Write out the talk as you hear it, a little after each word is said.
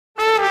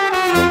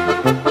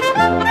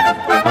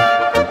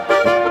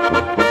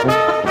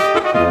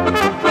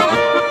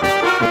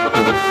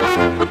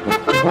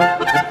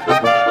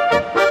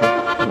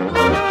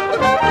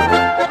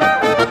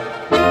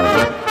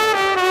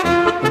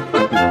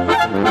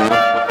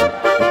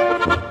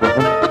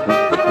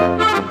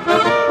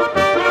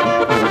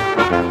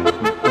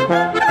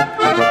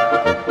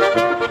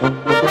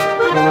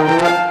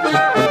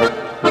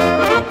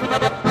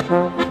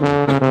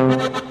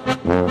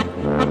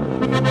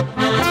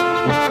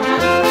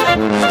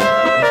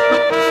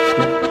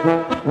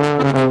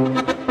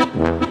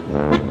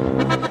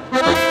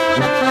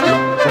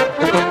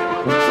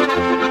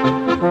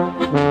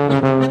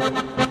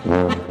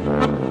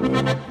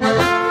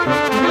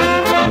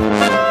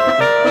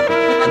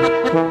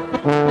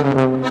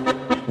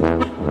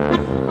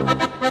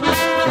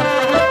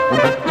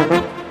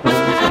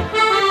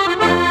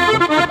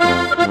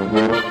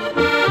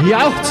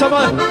Jauchz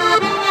einmal!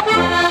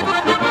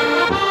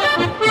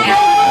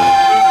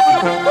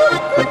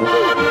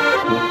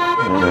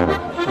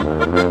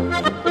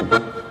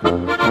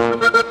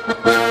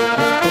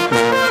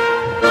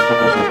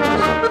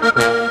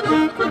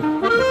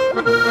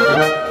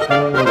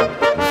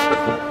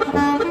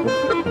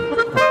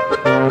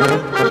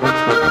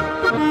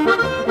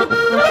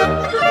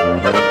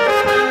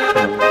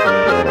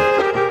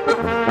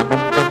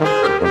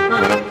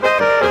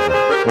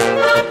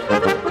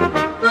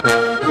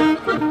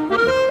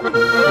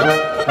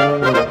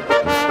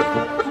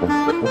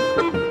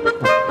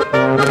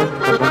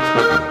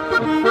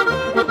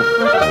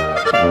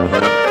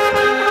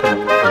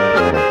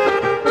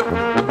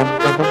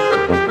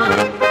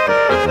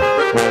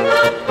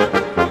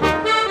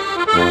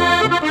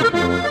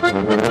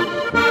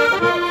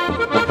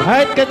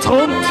 Heute geht's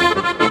rund,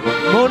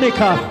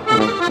 Monika.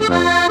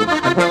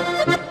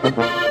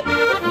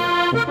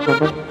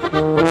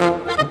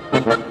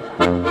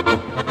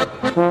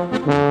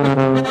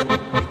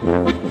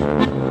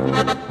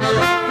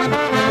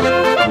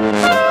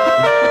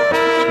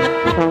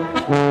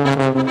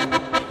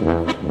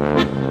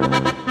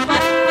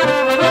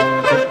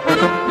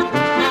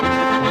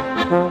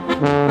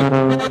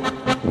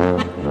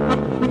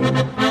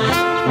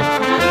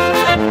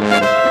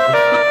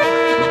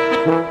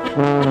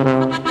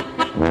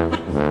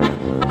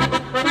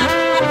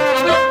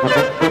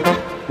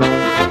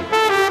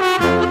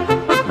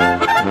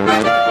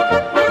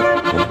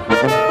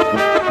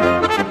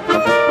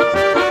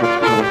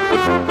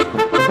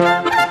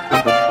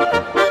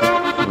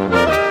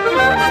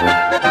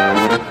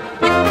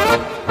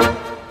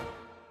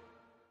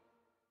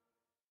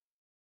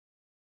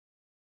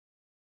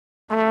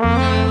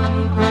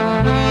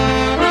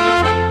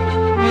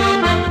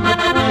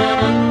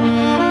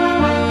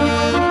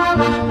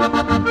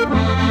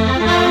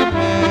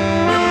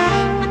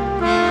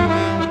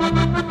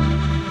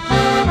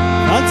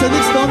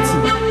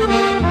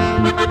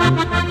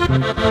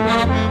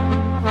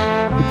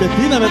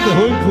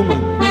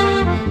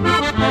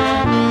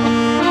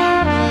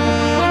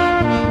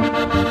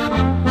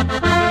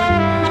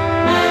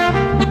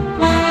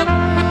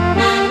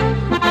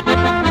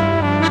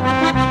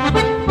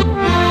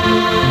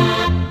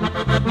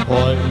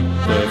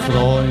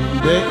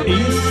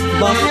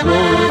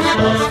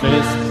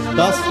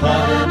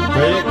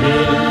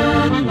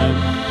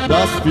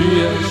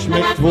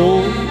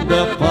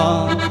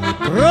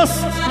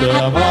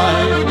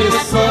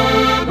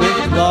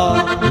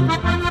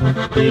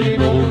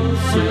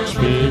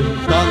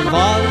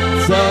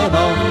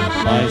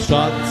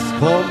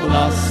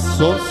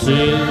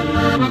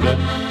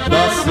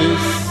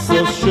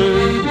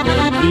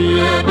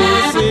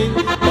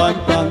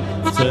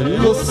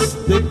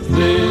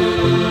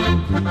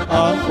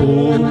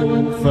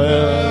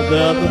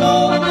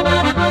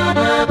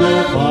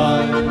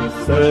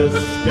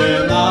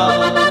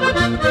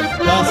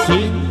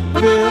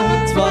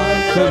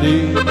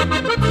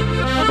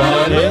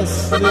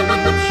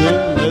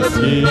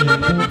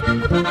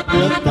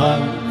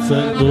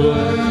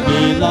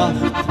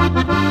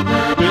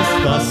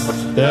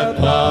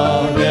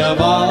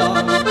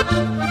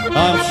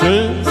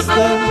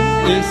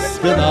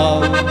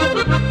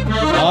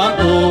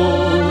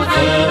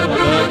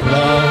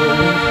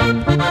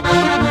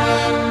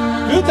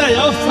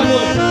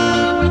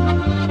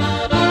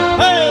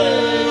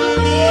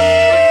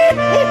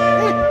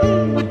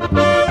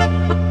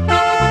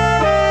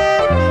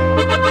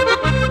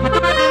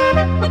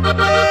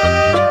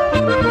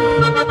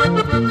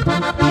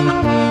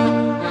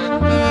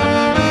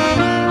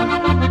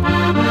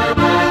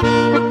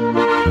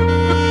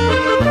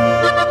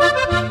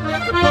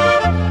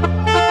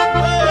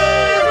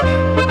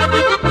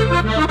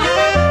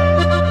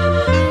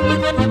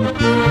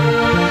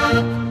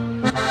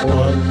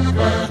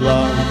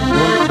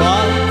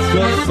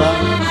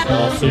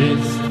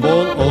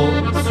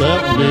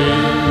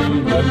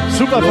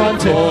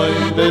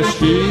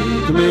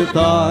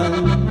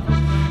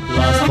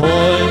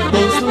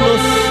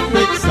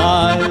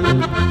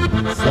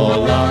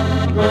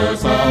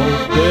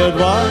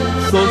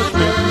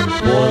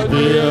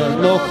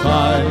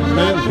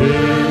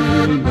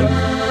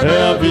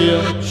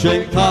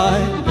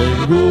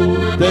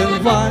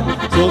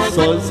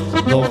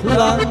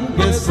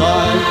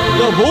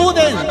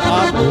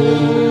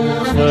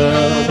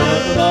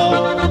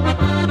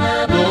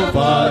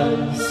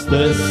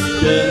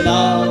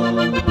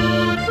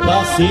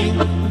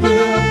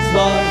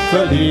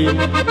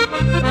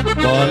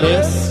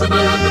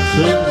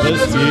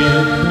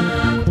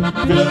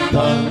 Wir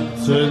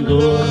tanzen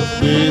durch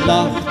die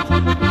Nacht,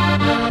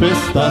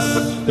 bis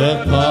dass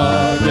der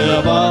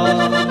Tag war.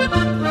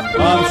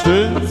 Am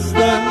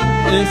schönsten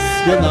ist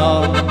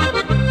genau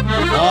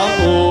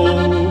am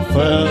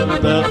Ufer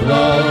der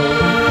Frau.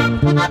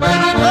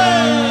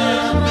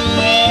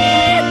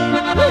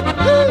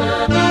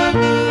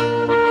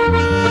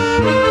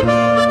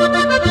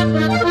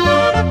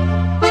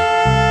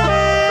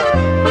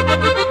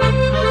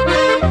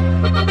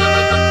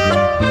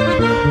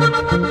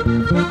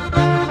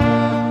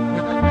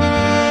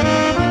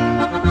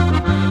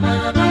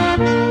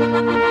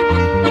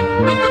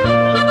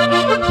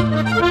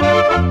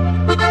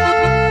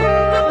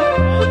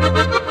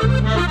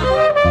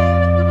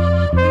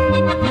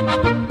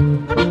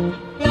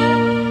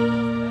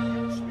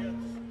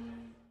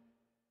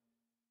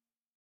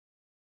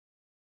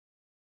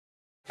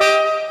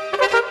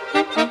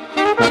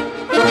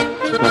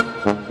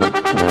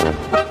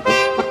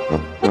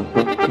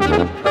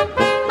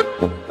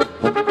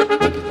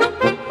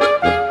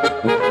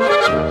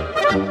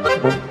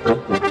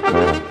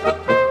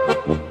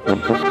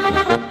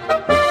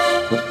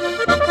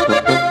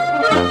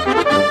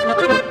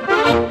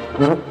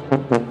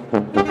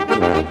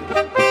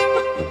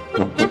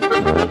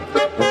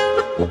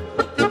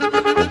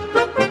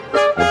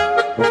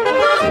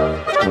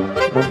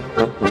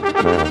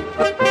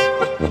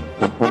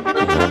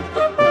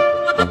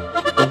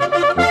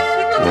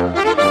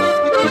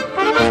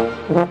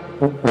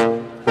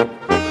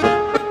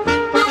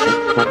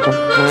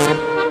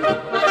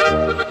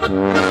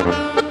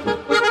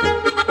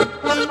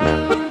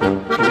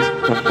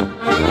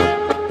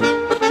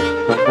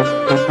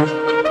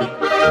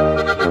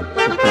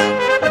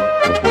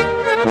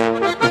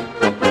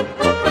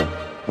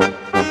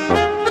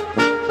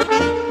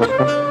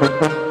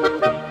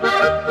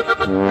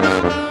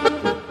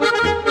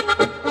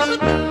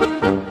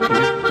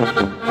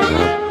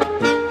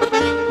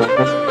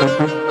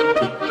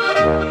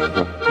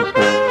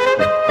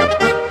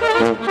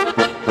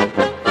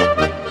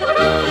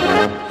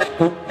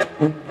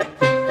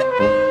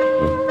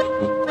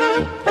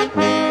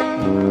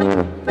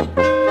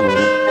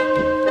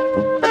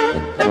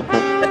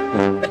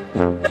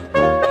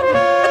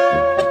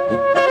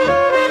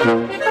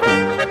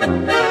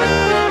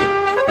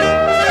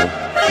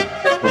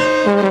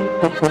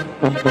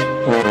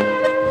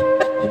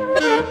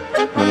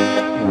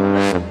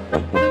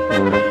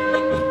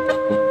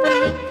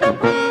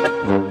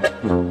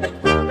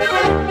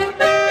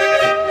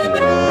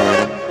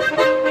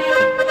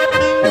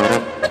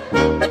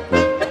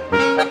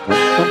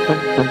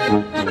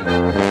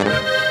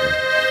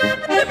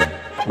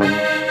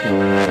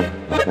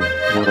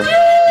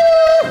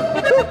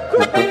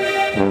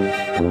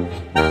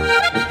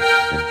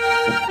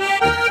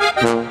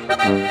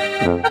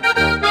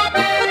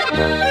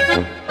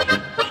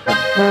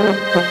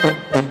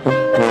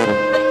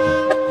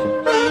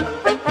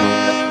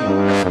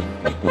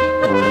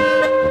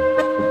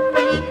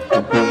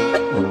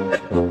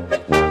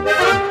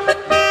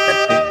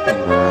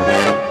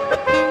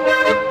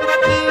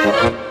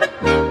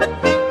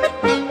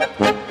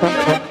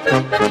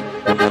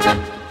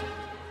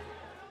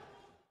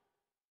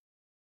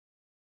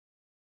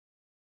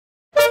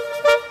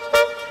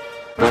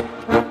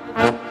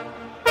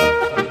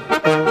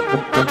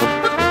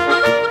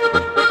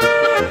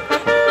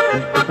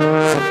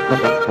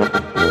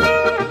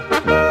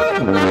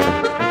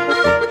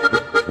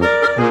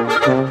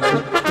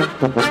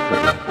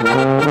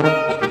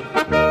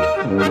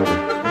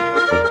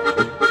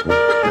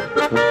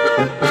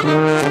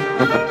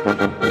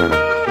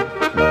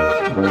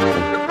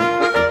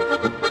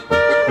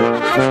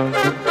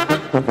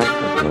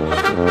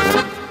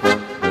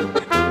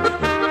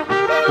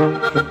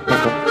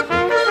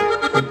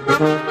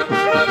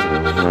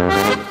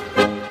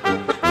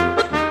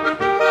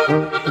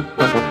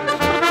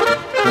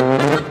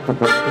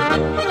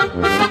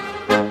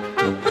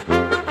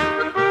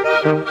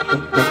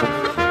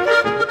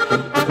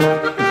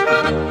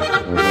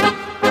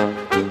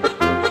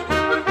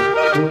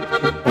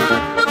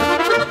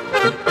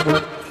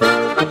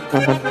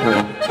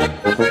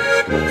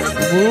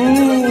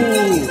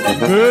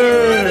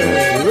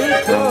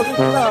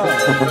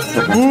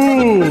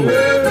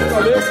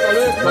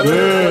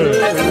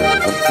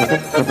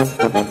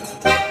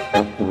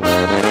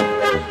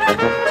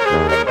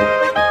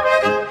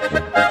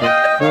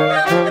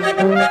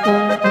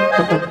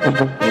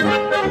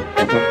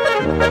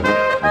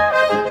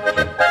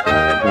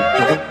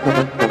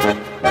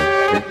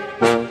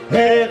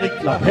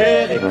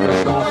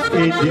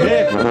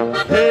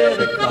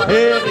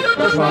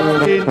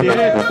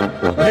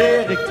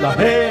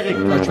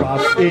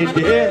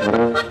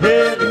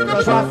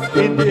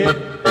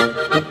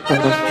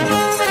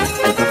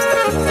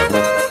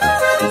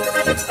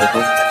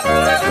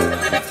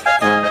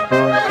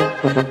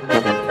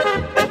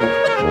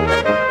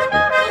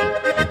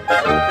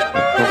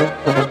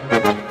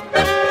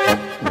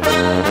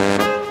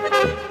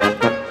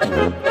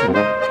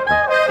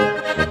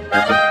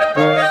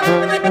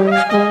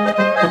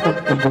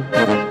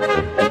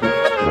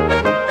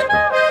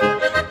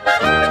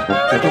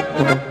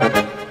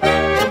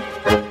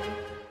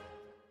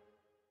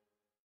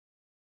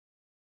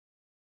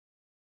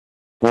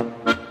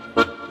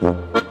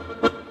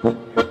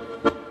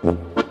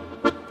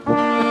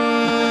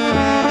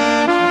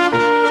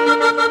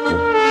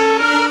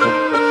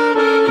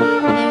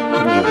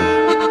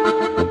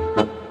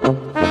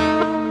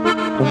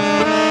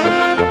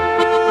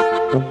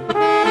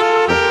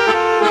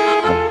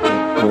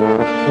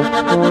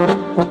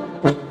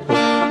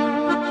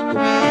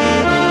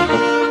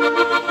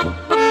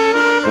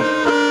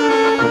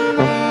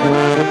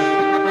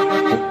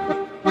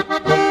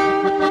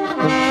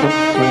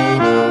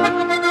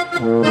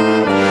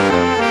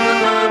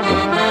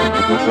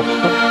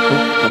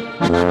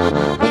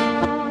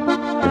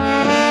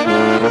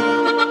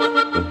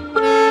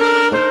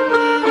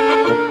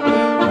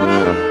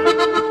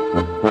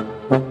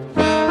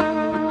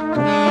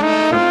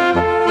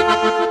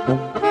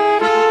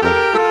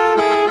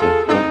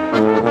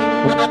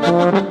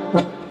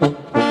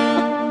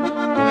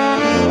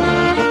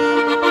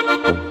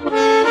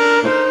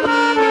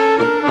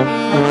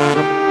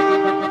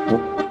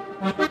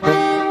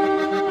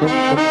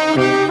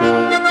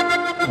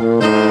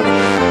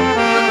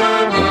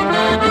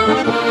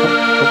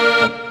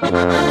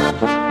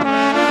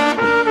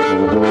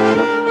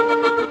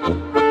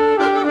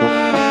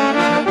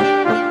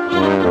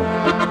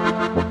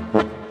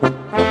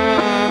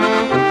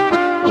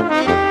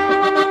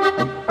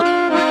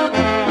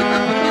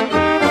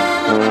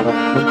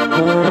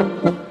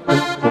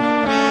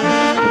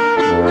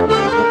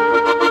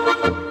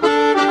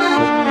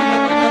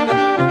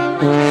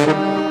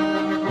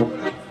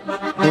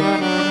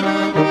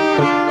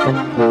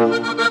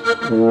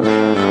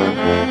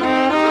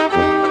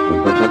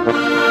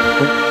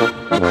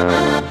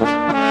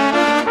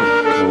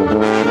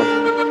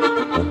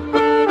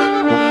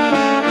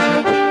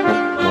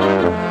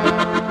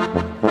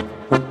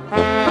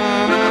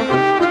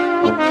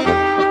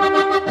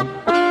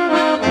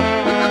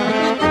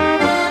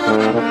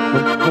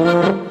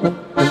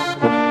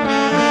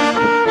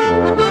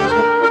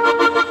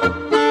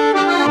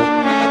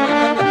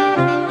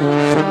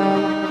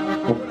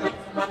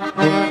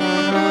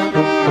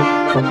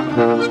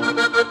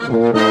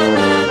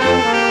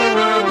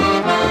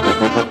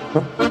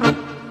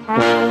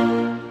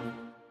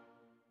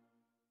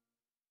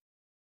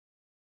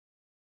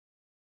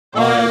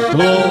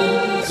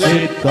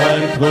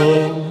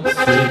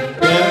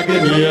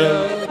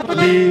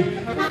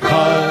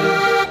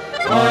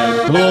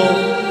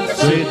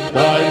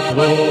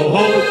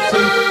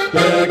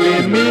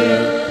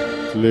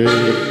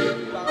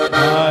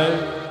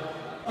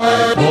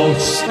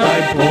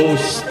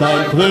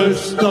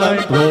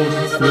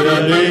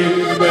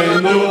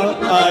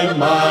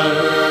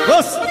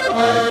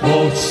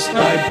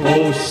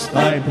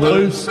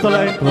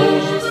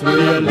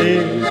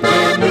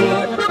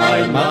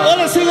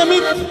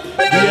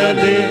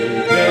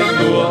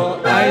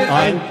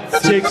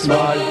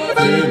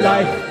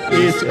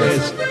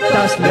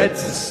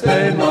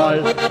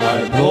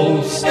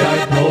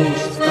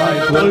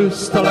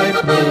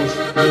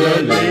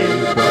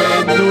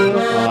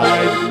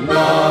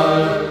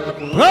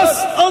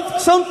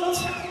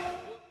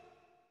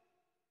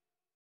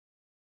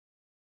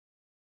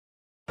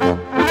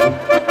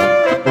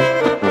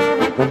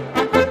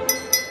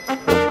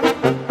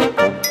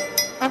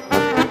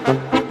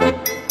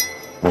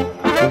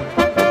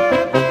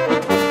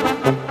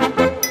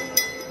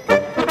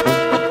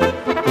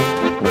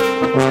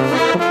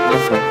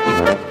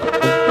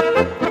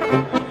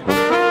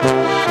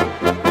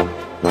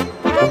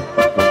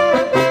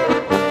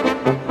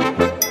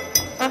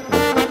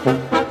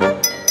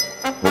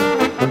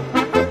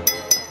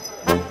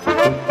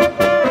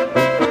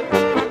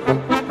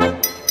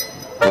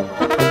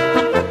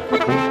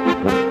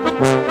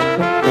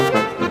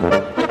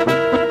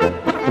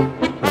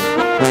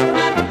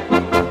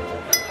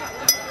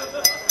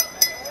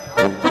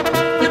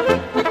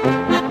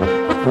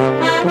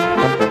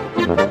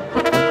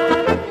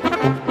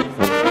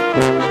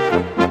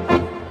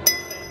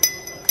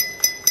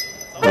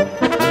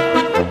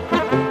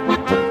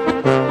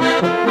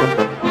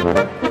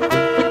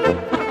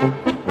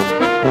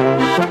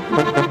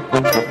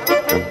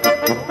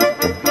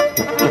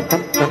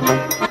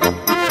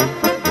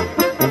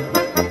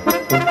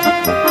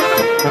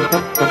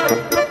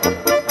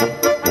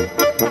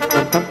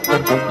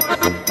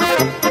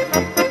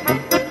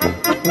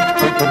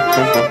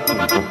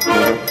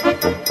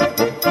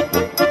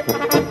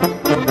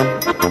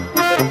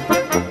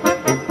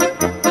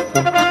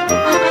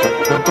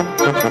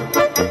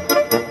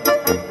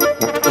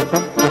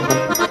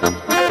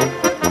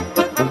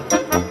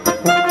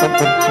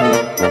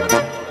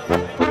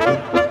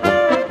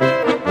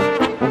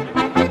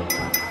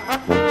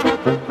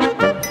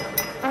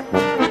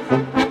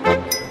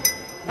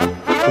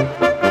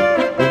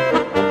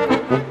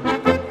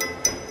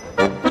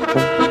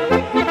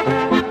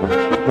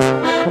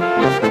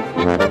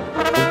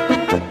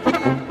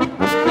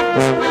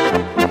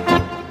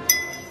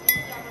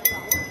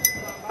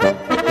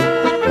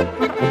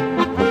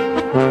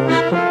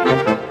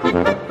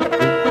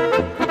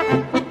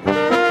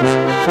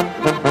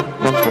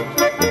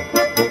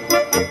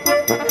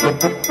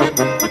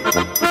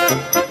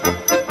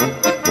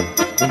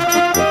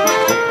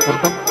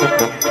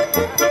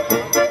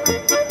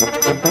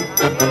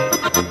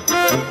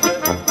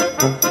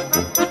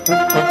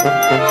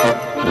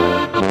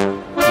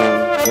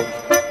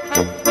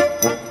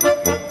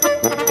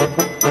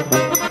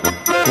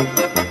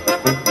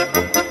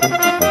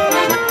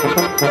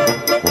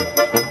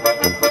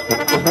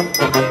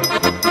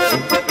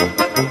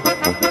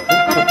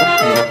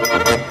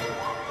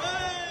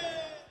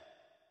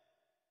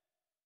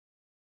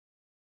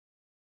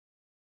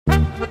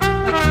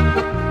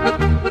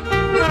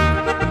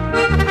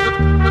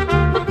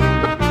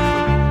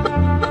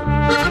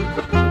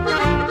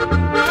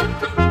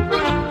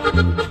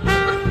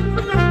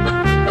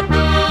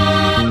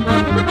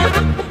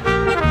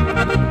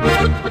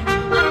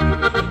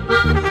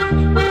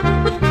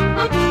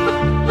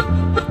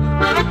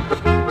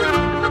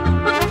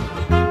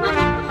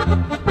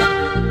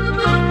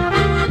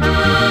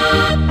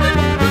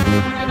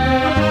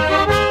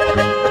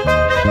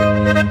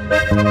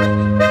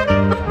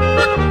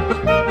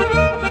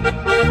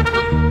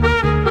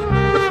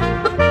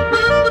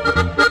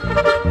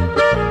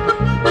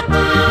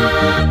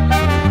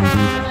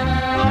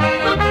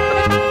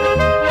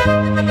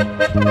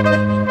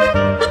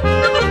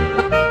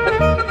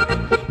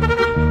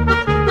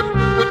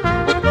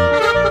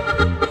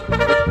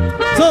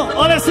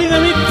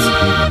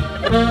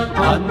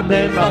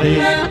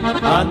 Annemarie,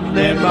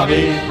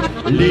 Annemarie,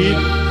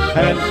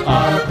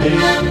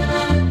 liebenartig.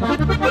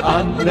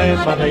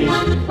 Annemarie,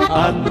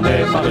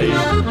 Annemarie,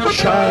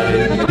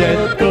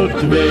 scheiden tut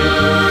weh.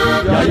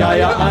 Ja, ja,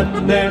 ja,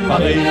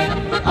 Annemarie,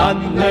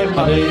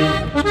 Annemarie,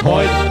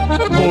 heute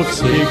muss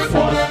ich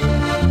fort.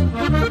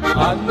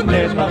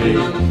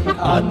 Annemarie,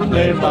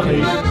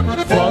 Annemarie,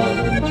 von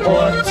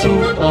Ort zu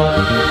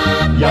Ort.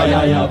 Ja,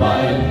 ja, ja,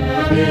 weil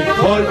ich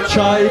heute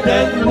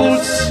scheiden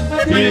muss,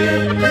 gib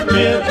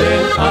mir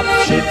den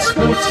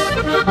Abschiedskuss,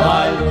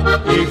 weil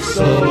ich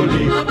so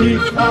lieb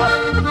dich hab,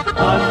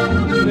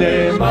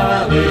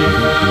 Annemarie.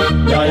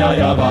 Ja, ja,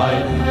 ja,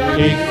 weil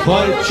ich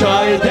heute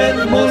scheiden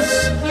muss,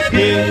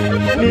 gib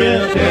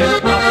mir den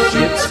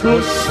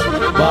Abschiedskuss,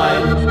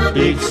 weil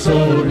ich so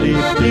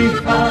lieb dich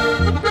hab,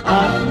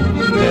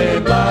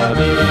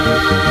 Annemarie.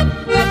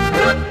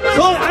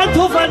 So,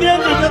 Anrufer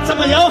werden, dann wird's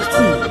einmal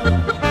jauchzen.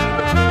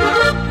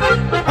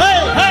 Hey,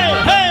 hey,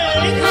 hey!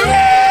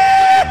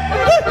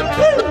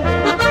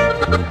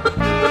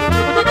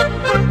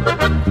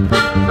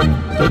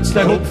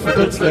 Dützle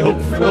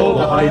hupfen, oh,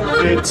 heut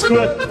geht's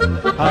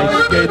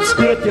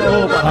gut, ja,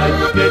 aber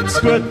heut geht's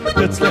gut.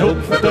 Dützle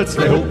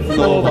hupfen,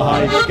 oh,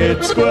 heut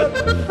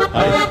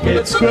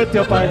geht's gut,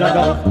 ja, bei der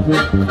Nacht.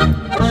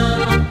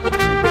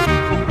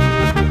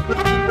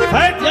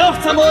 Halt,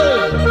 jauchzt einmal!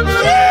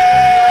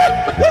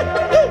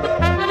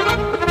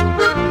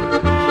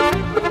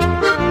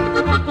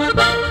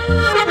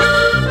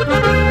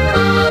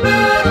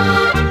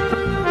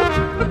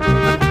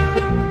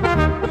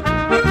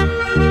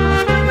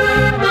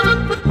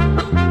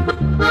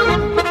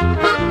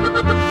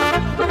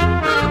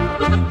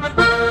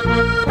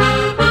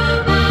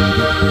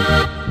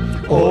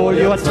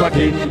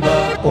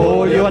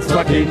 Oh, ihr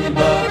zwei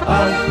Kinder,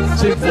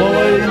 eins im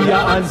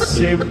Frühjahr, eins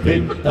im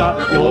Winter.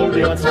 Oh,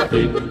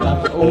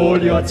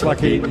 ihr zwei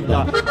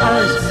Kinder,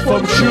 eins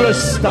vom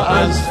Schuster,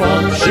 eins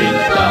vom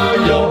Schinter.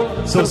 Ja,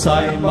 so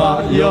sei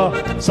ma, ja,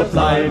 so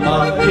bleib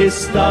ma,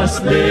 ist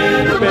das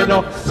Leben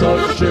noch so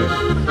schön.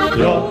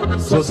 Ja,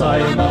 so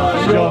sei ma,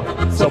 ja,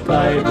 so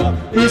bleib ma,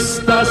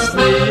 ist das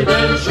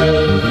Leben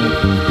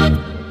schön.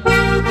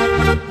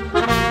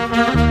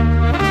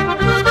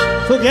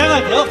 So,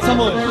 Gerhard, jauchzt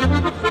einmal!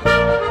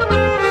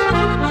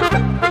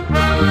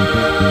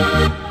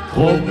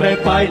 Krumme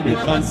Beine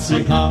kann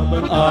sie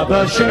haben,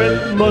 aber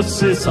schön muss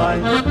sie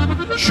sein.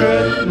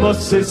 Schön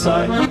muss sie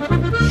sein,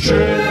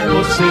 schön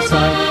muss sie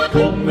sein.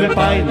 Krumme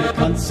Beine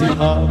kann sie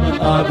haben,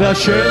 aber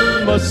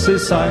schön muss sie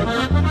sein.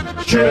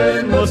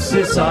 Schön muss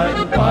sie sein,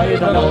 bei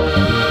der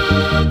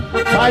Laune.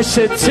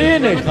 Falsche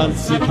Zähne kann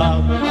sie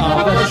haben,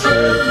 aber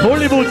schön.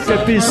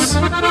 Hollywood-Gebiss,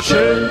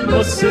 schön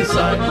muss sie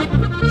sein.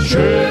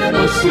 Schön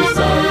muss sie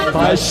sein,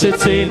 falsche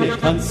Zähne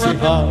kann sie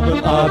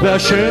haben, aber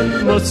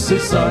schön muss sie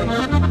sein.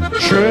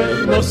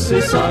 Schön muss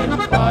sie sein,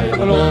 bei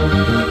der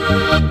Laune.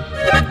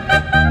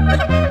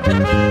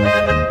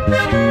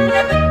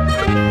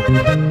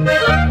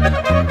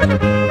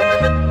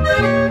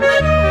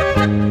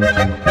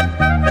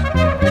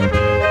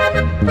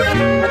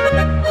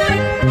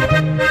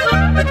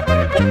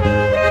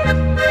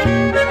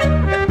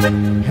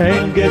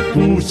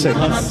 Hängebuße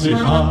kann sie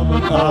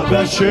haben,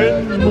 aber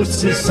schön muss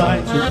sie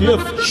sein.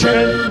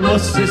 Schön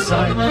muss sie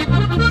sein,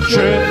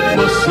 schön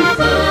muss sie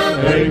sein.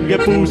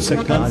 Hängebuße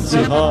kann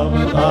sie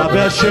haben,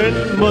 aber schön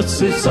muss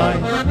sie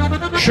sein.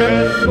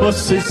 Schön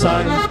muss sie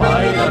sein,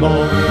 bei der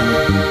Mond.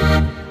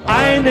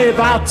 Eine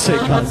Warze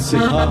kann sie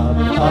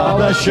haben,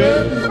 aber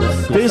schön,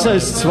 besser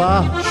ist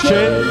zwar,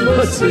 schön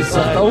muss sie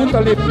sein.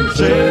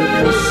 Schön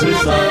muss sie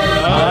sein.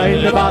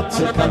 Eine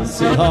Warze kann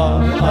sie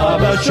haben,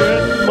 aber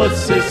schön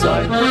muss sie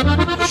sein.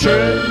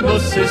 Schön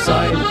muss sie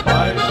sein,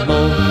 bei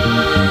Mond.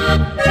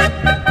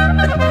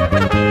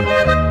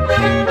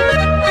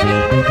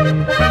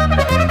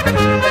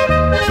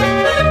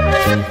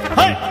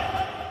 Hey!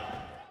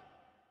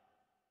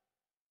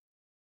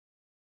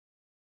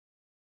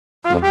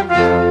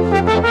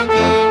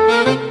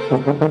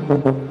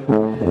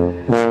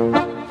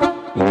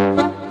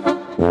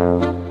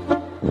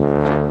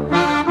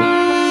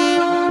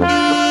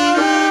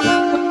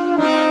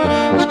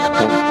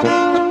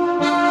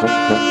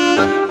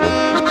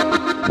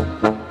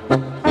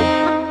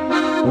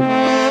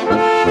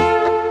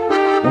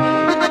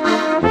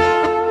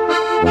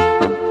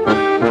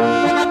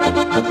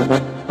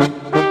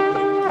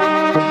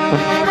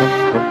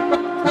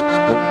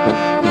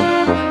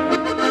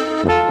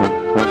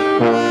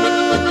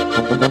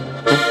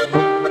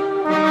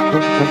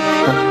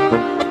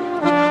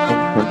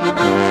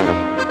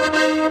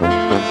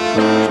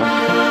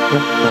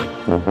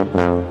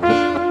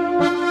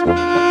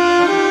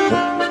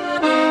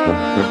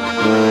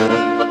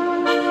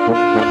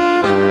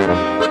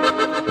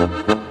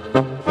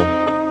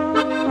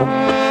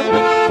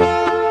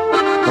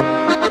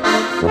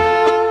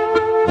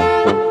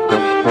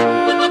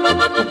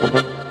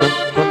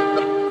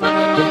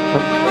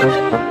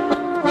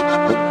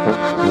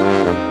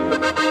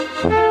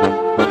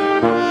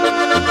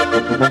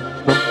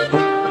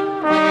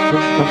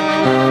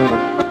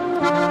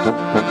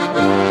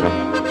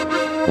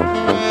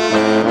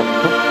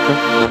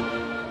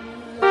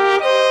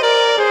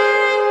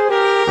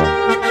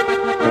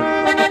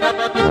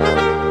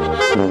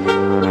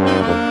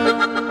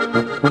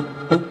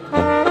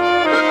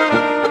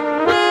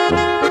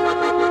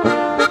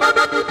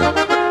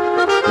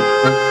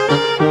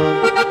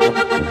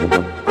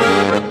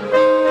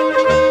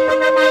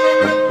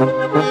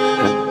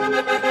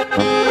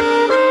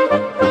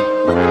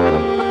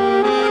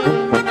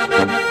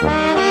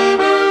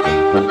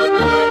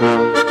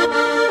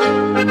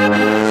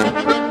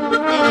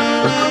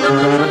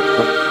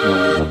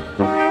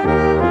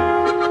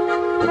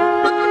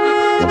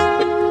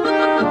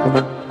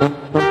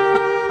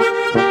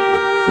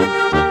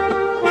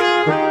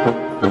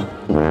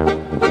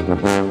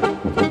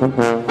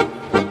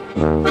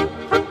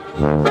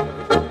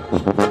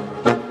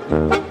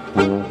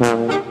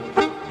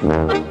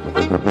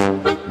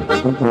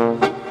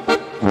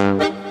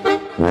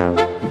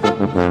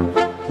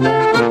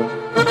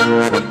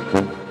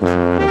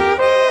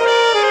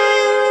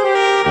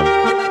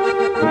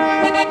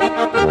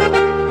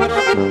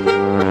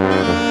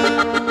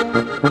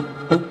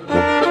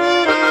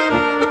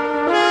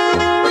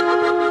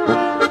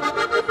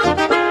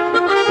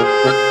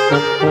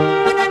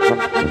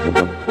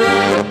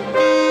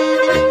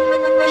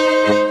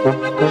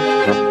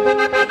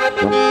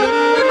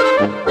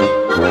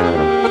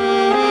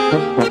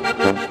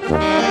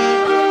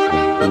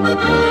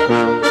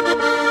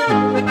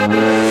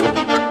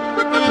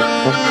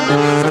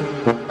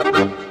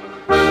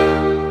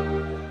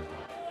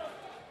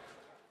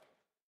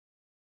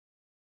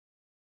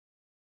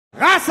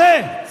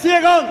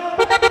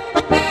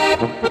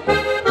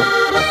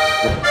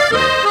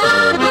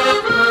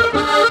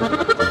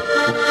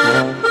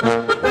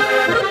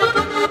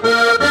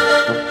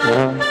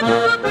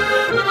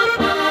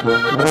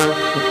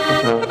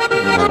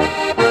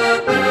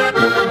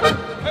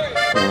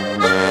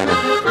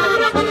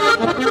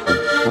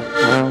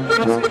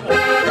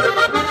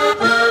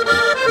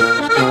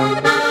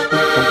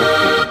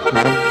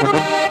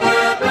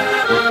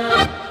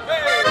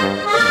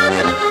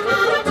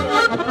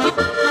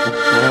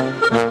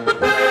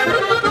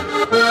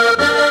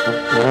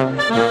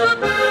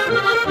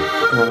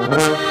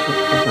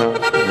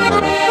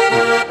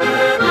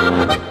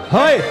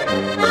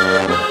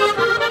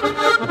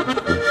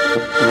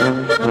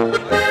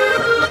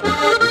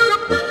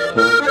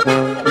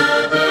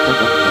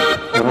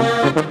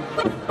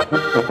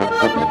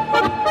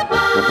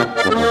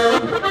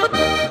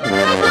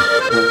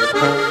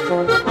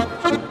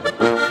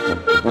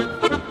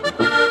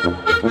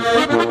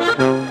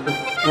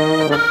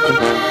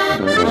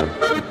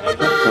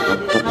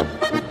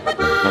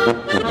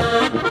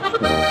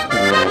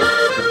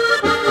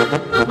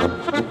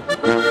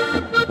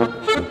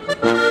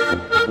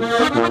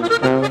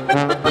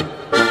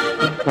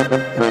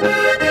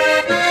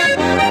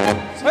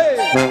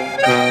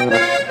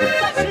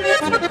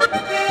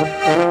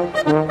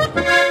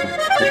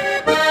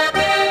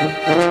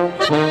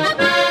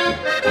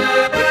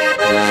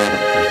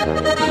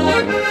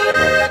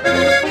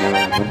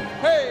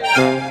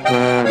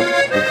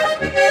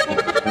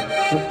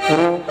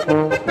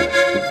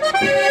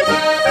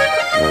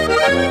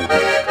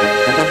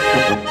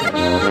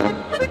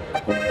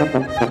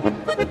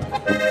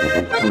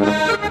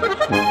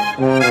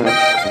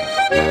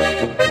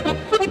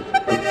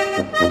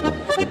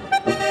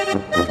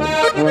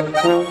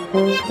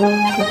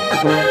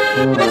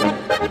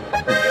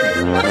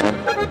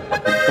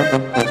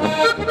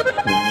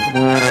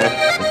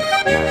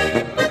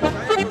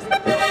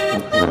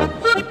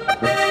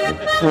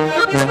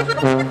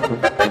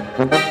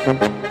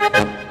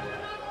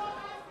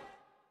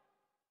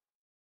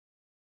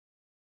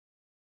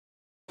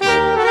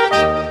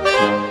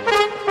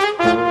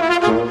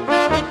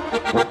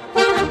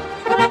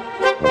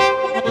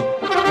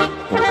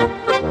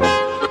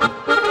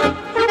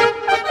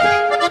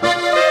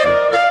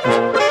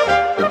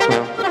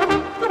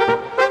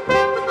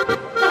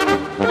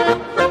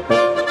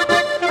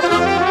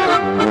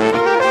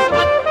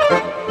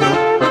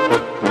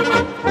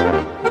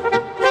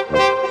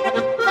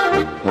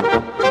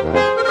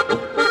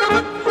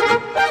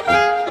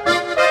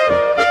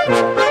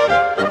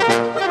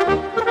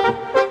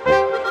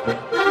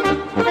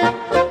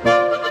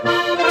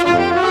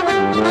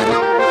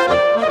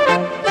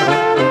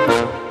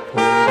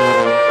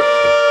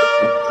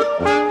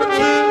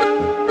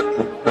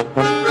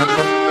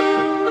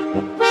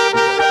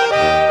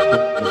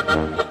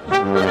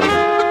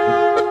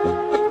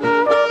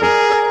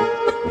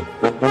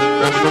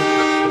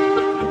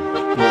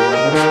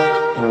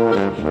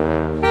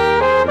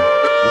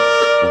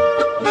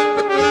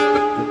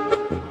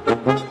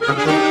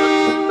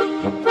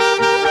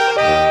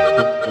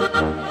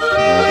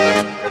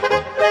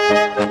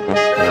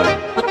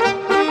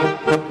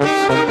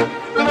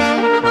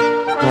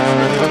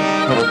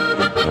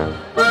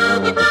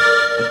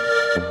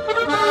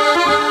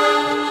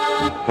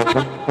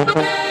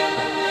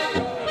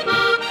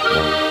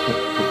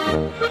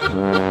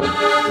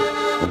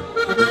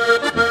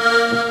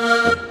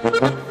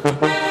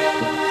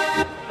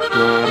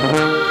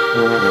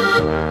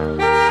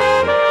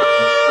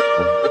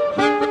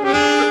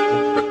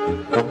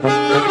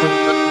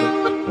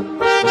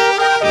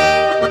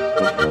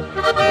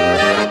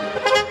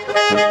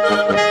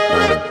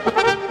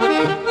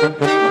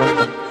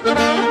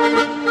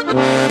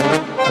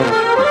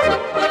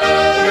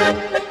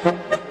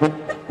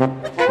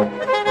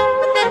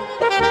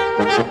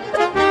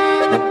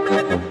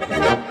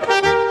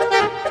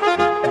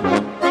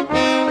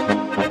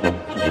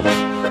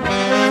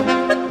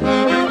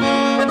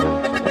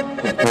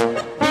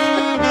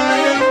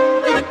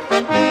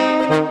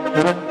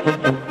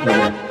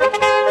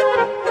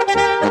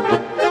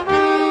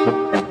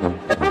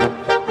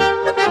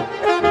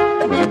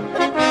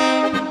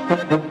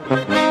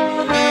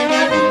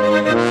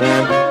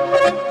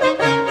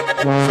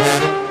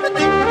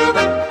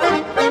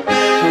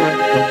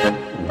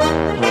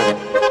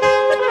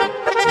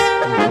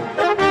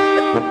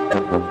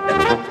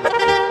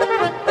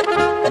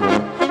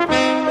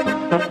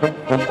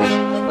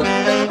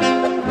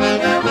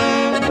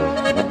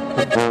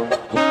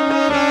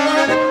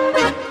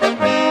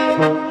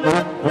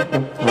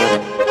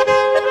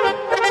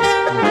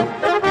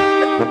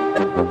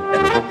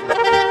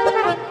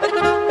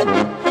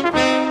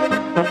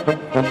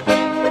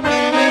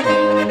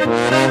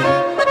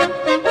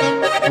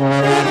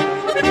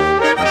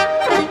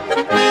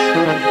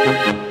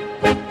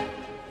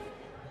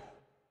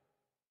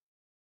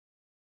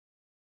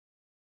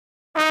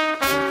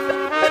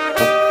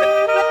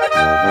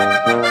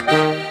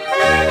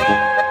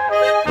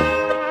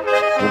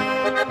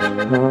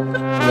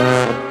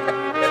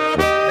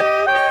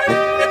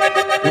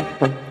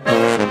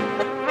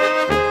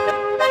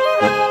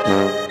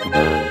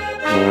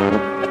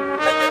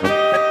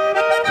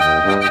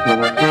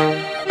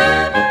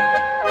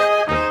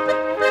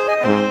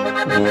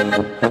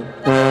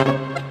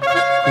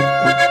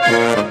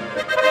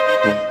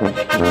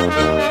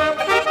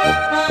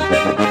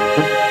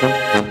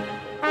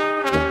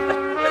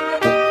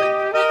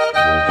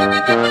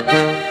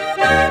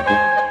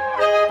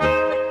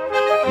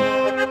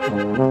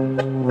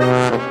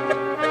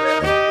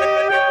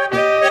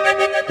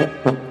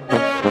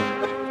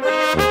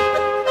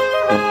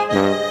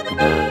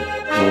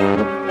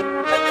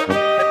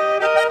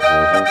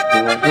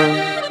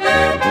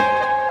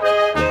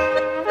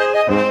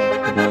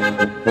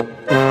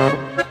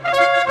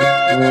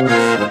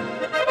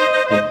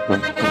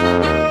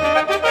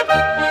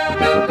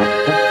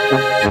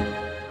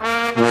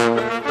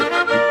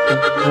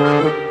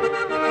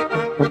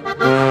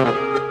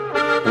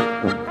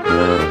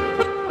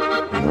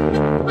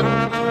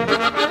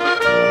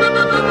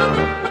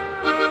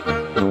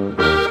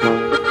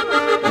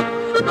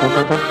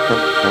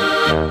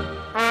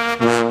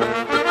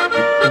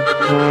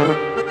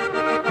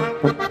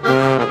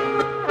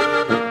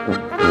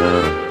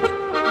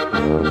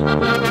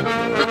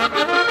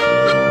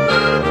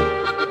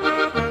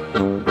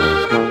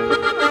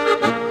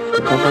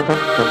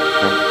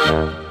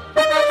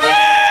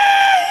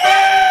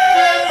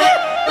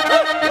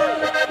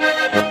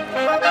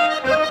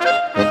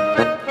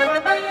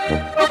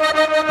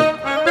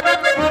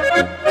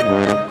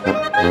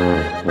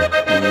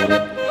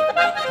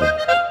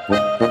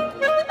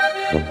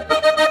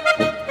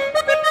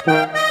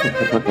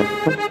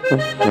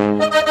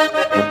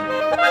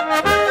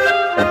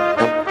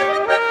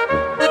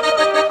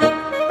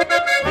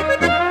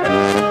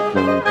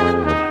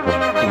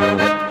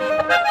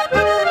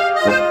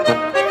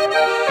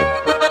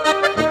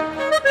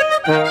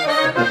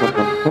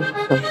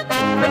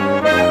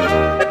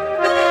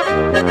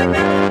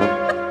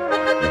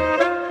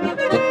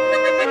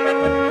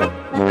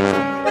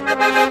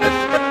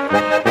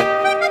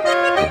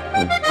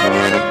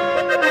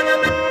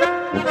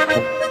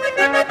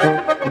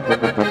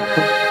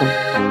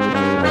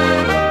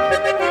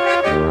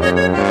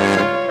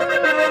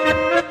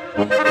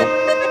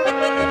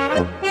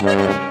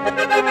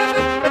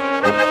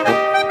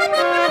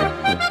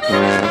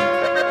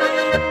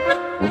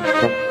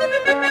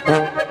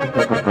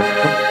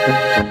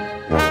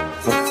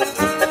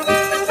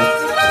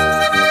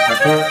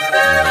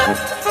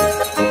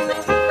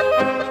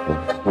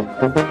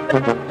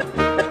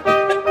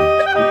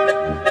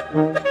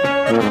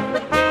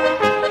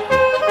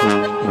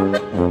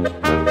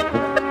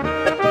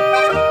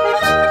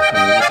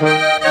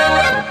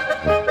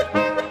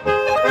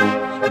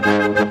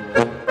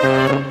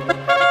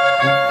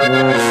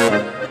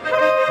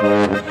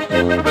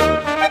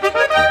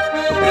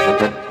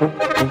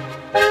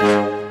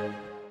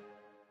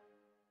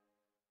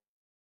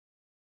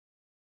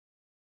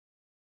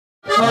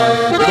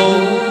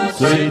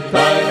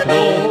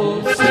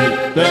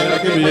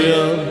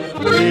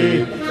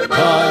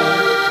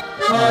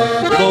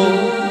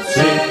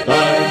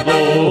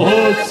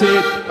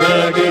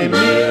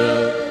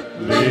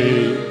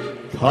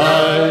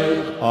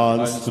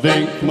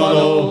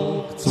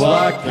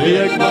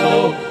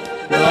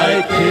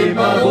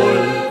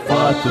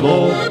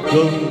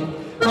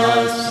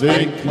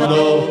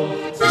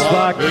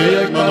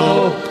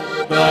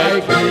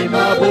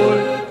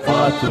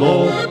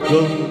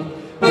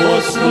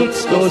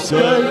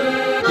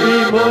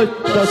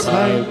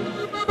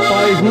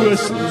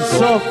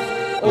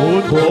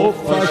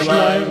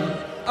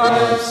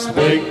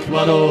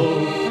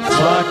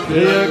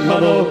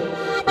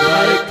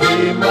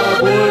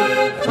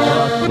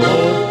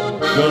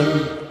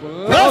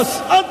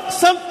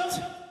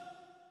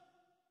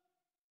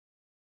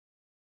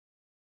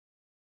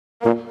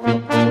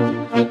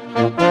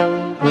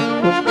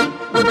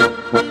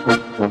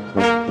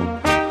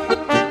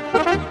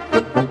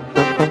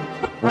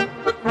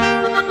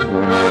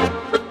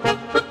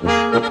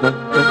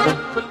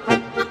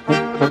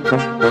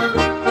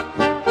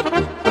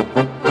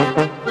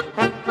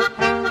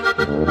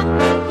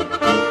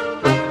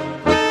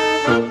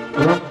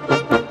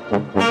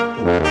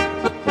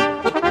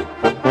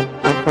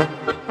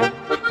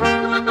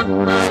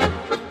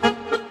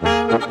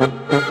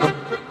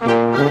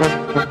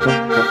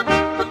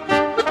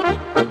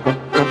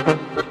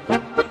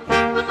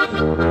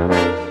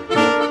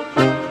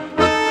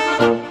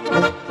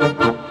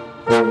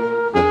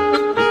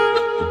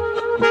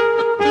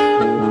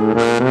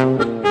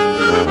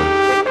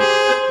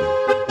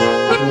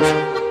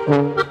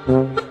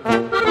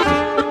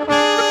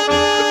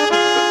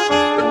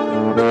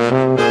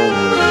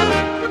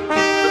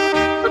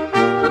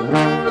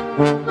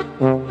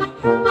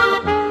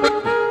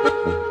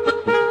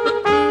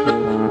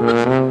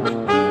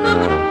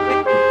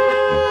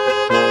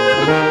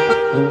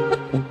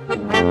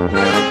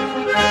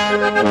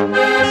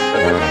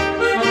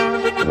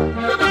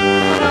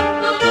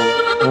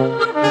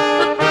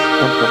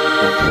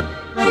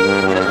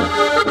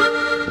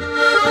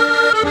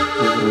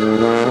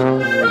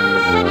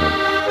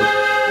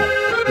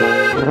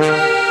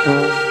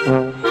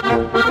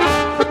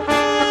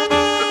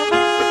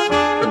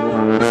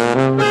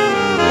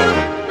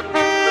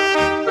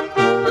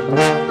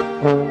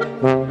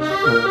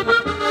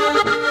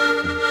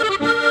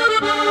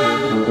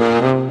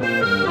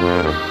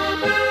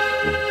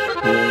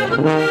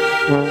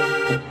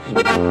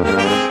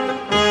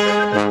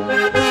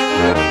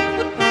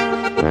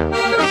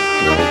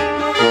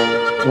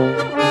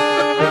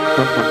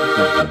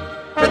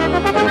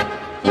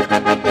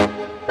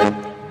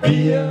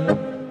 Wir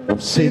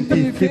sind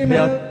tief im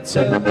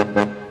Herzen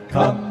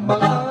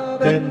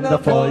Kameraden der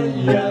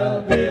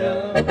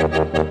Feuerwehr.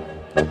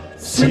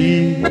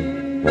 Sie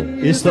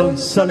ist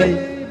unser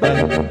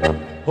Leben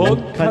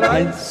und kein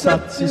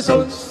Einsatz ist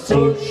uns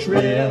zu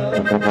schwer.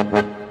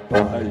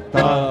 Bei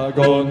Tag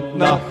und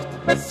Nacht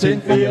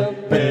sind wir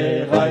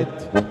bereit,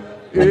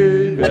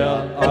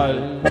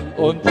 überall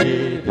und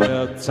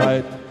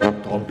jederzeit.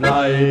 Drum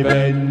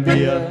bleiben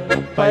wir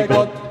bei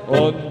Gott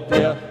und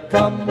der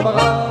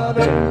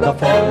Kameraden der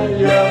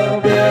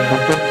Feuerwehr.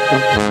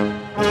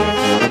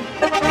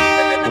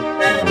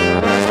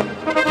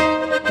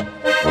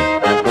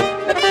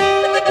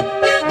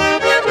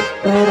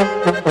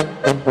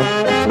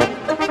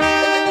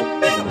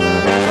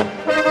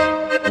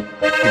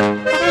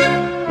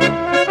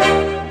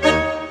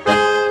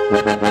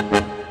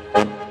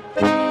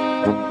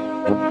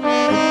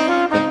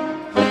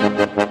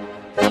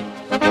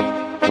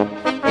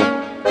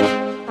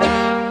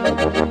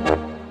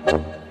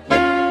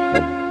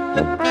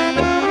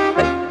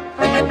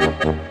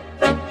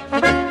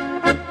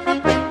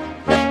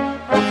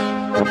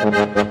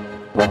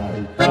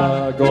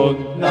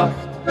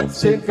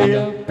 Sind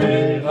wir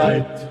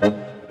bereit,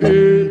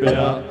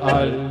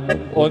 überall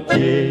und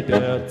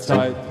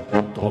jederzeit.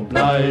 Drum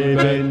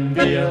bleiben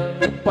wir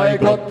bei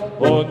Gott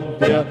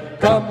und der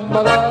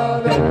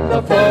Kameraden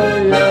der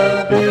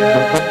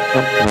Feuerwehr.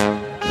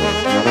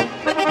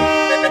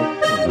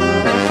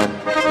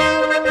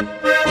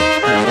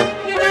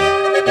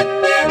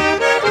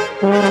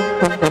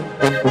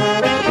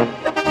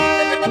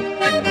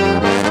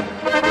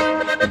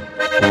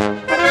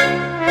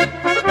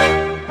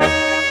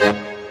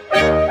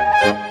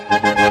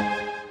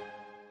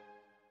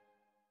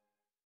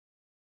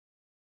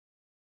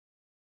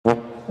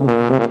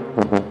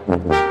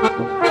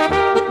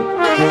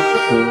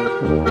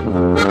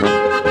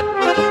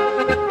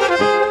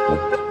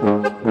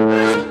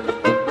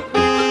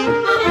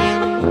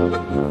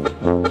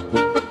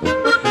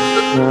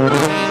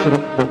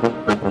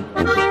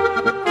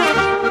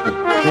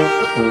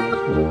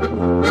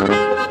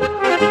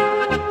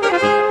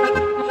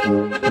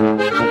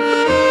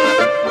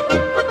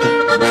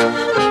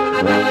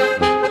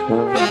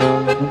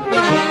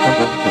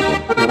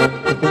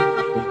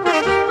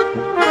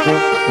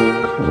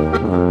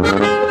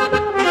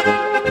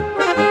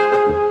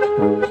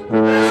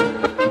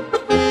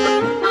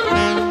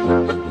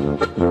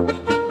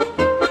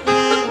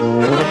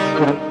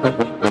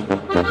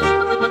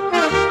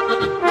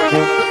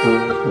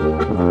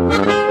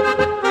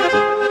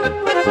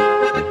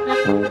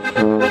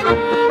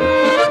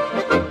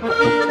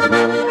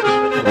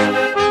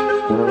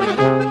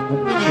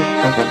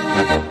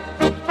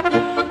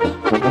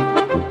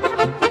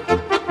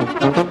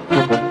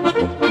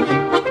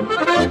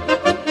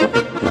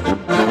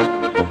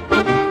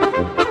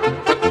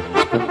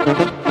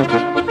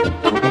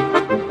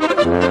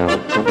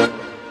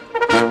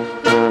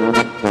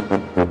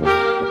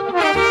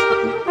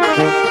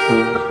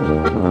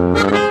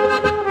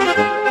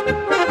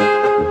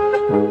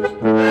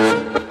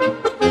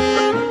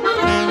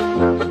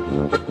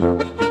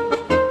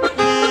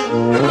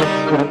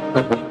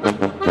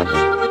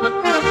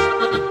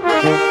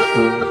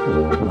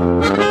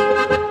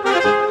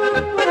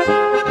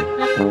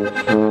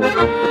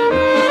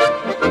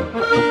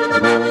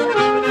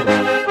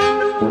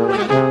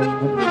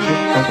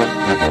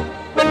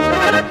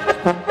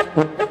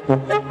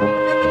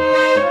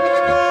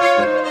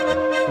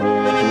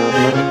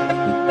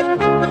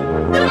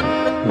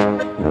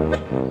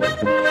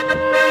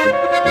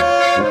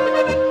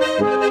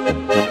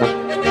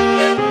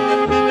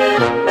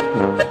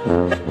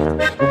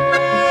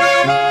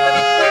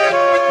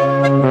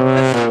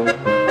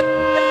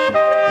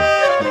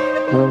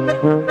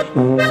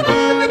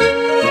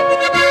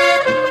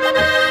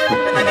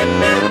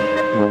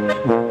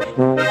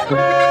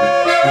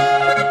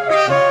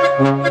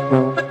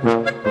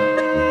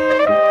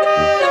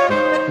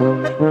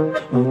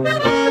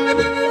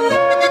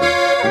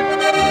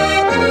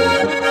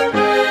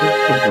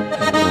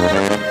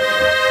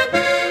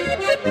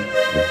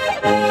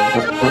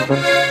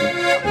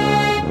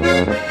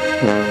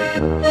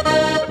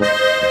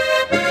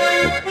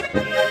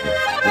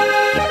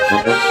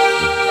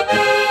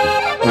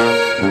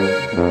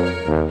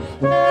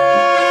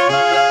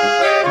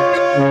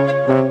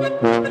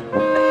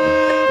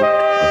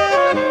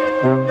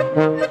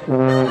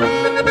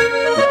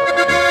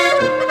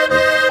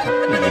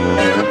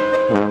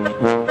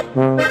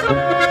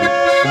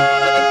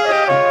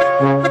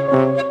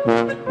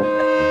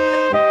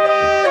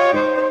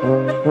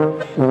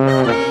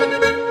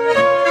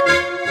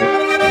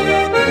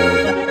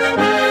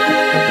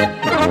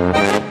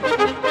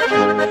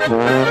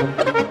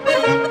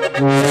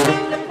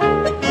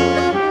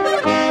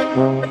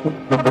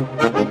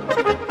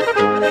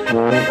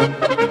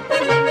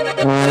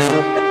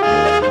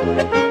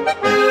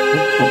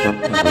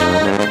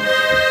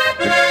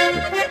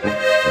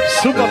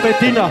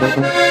 Bettina.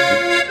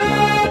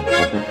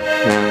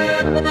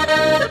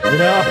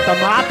 Ja, der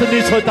Martin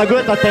ist halt ein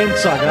guter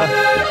Tänzer, gell?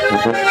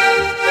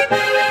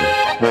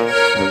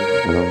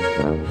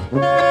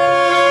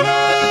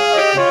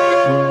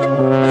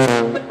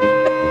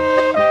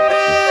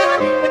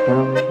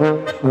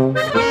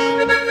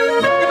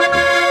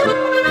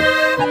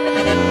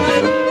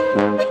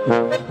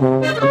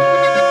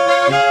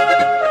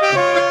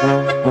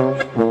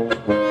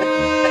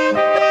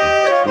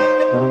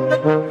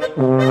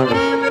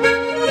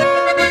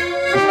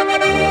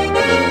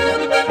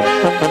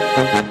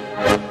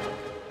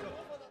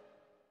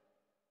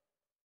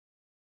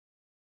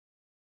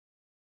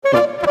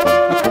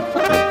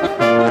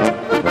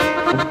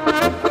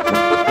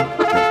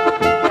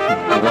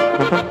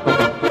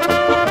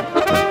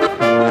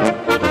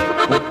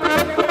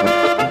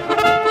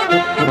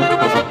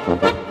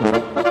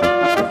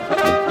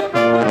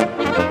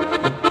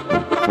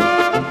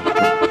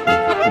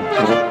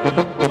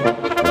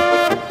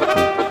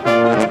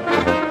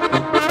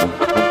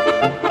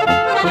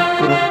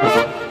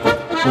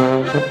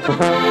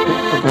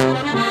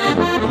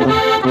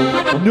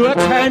 Nur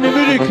keine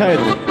Müdigkeit.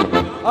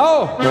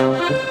 Au!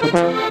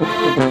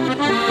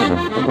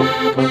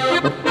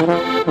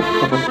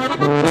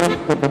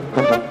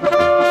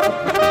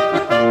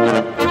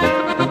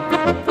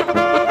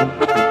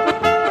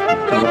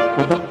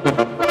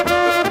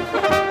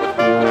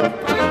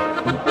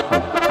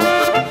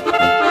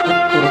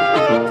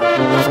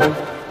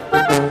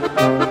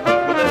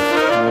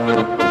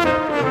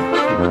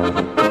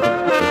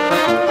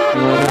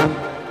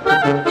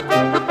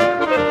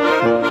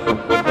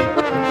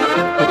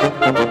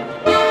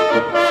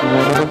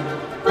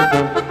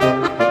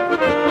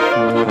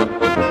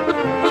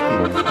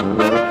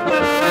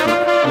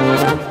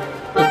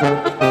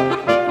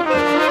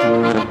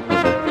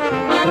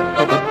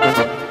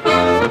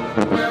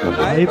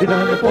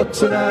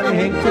 Potzenane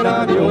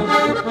Henkelane um,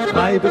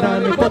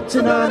 Reibenane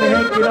Potzenane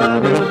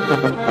Henkelane um,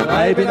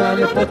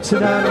 Reibenane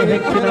Potzenane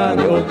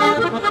Henkelane um,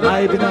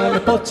 Reibenane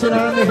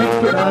Potzenane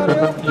Henkelane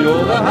um.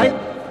 Jora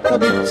da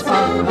gibt's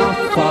an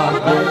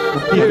Abfahrrei,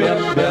 die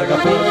Wernberger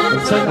Buam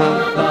sind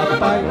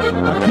dabei.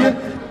 Am Kirch,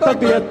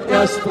 da wird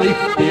erst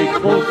richtig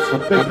groß,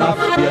 wenn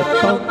Kraft wird,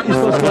 dann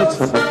ist was los.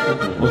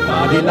 Und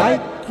da die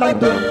Leitlein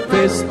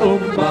fest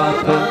war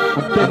dran,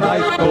 der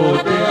Leit, wo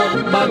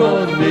der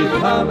Magon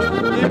nicht haben,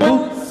 die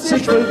Mut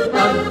sich schwimmt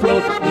an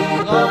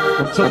flotten Raum,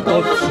 zum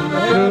Tropfen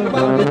hören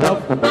wir mit auf.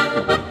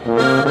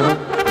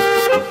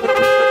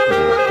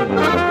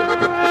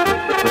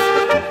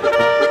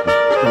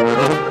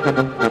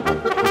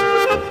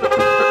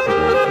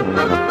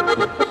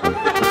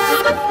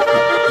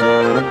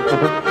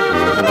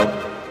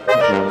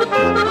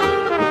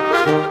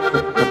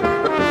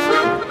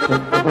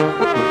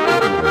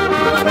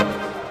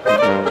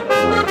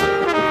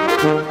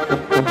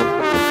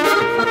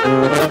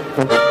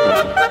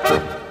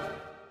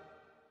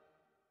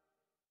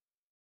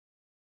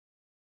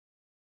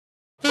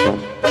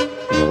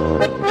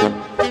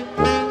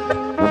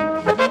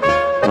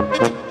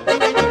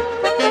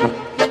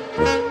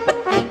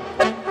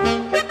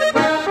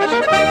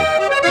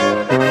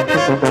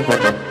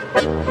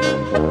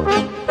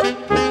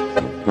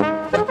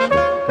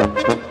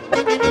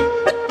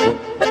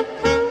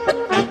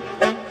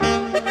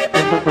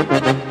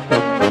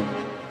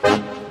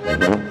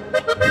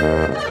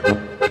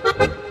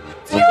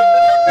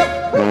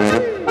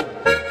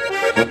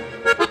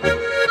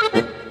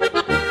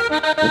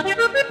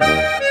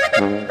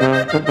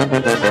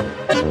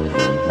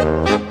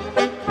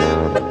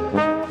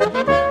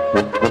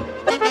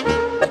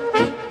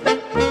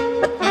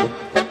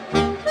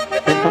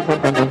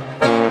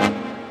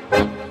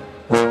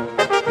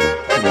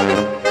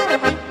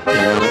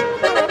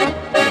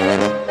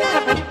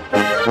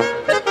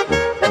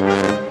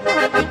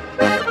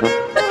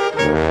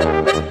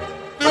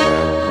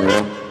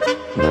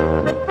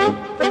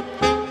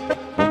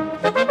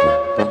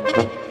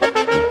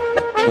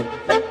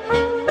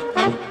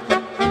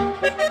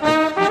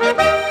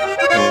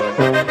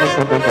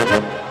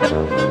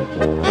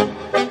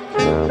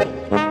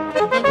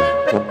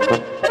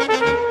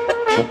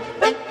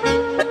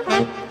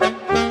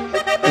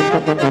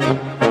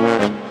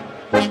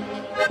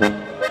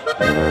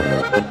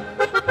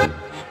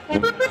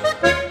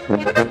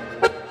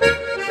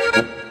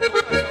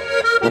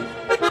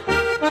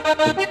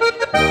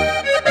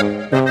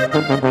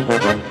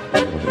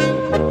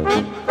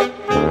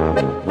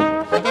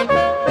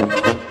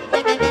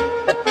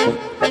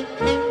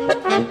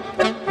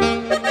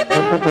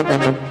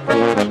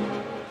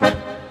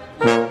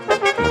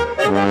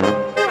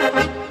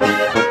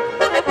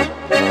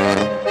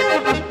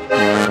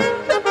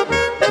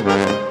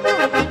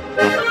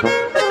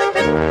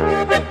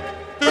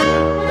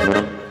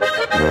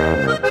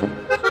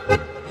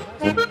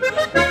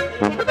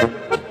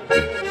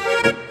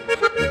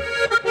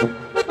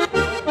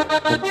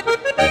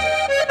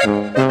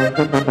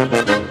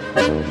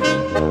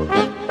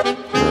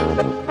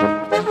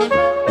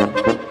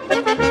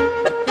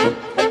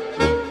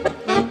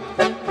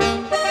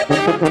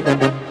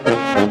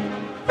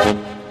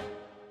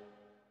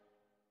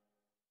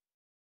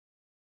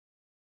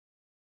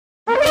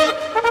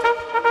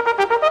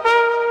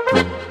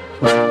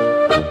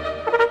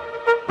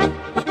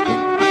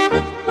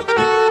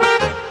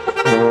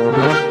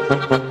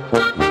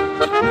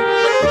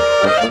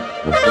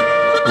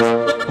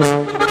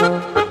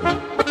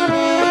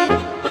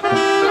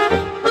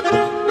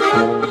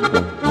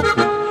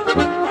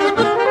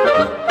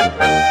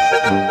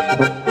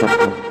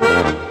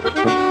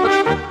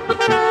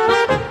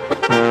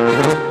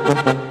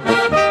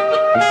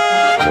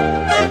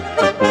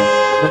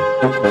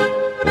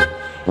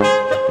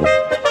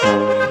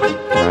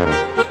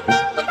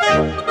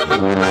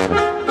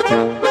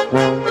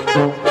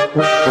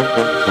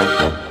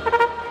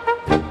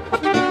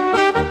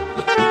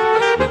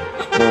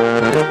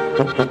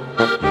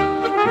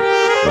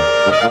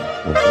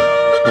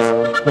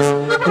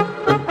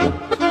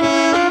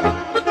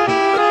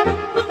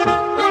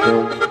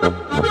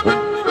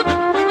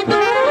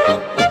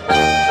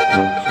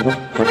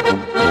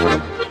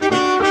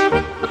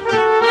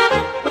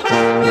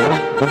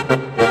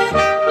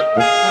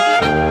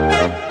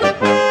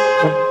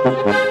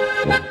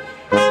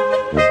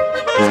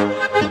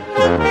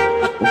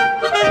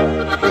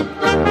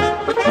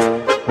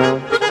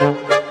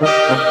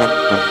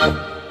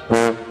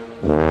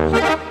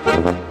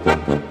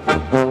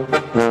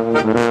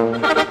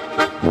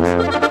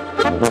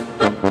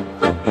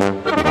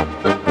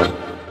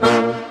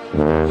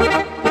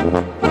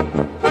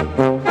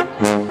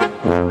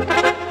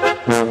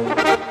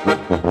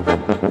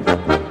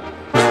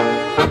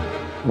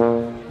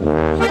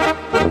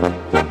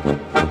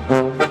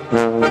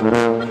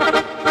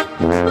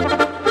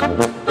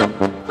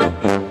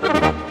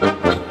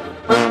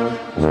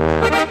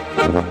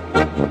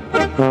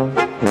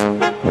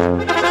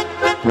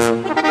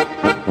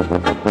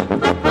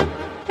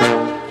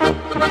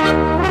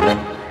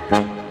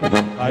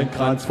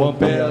 Von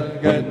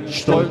Bergen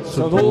stolz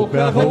und hoch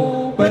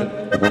erhoben,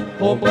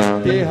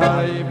 umringt die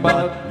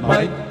Heimat,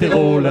 mein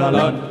Tiroler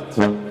Land.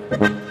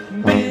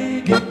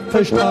 Die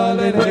Gipfel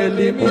strahlen hell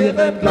in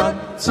ihrem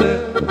Glanze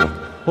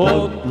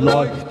und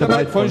leuchten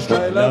weit von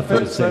steiler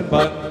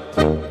Felsenwand.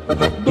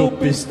 Du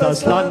bist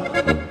das Land,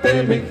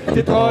 dem ich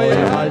die Treue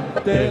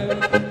halte,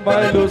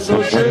 weil du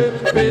so schön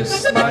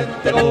bist, mein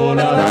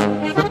Tiroler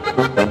Land.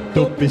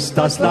 Du bist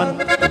das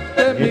Land,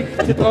 dem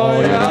ich die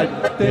Treue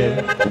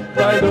halte,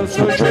 weil du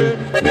so schön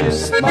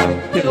bist,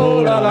 mein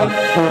Tiroler Land.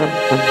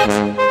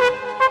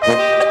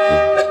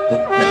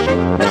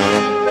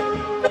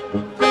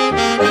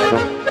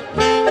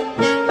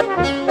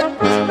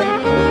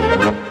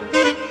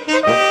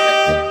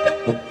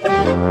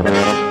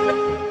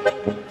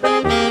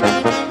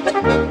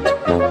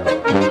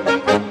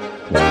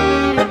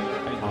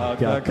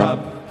 Der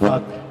Kampf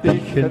hat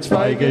dich in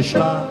zwei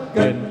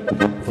geschlagen,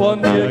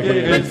 von dir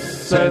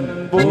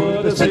gerissen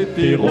wurde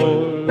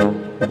Südtirol.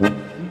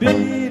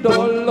 Die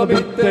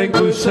Dolomiten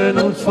grüßen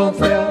uns von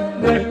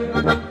Ferne,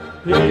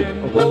 in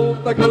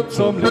roter Glut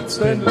zum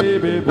letzten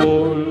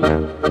Lebewohl.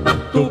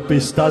 Du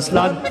bist das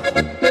Land,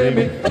 dem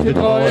ich die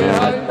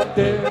Treue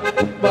halte,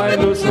 weil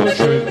du so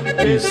schön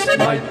bist,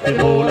 mein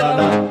Tiroler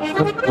Land.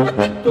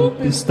 Du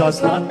bist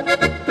das Land,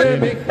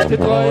 dem ich die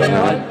Treue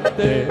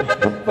halte,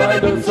 weil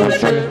du so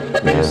schön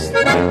bist,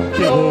 mein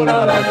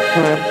Tiroler Land.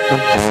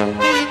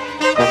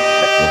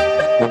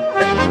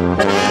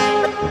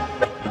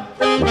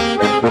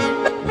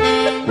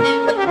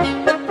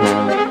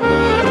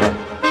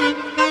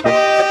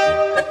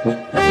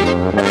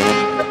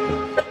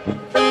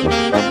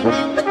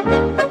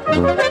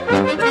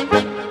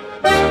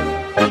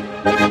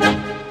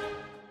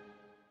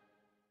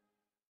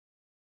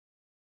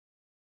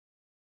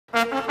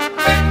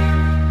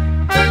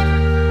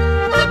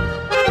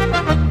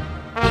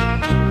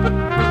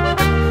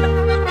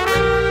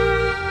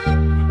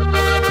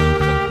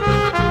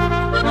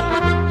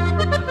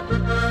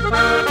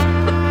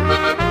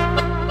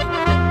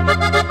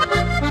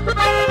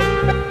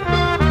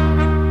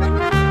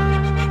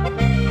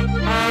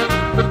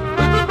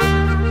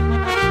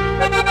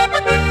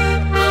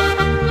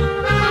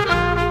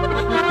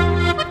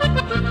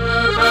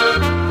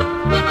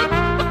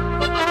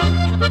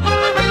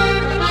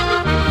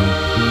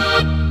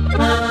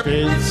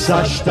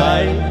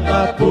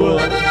 Steiner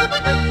Burg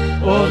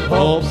und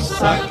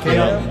Hofser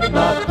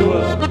Kärntner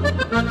Turm.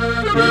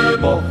 Ich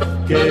mach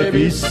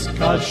gewiss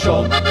kein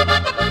schon,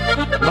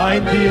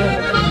 mein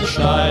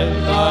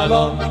Wirtensteiner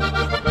Land.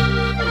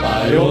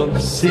 Bei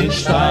uns in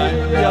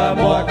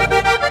Steiermark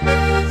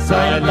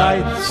sein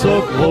Leid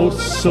so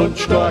groß und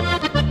stark,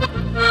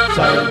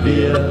 sein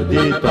wir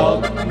die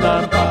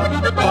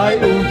Donnerbahn bei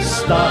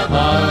uns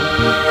daheim.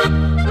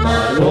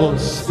 Bei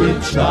uns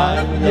in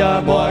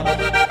Steiermark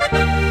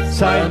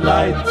sein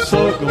Leid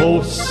so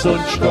groß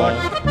und stark,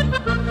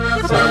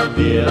 sein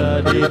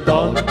wir die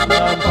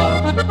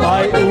Donnerbahn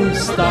bei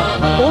uns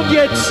daheim. Und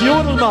jetzt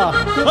jodel mal!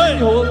 Hey!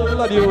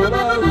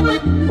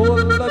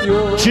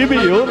 Jimmy,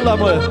 jodel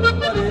einmal!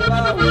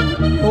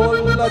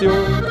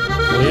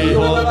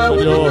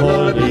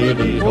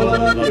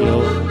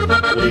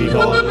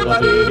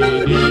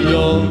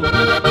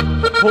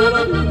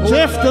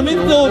 Chef, der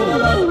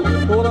Mitnoten!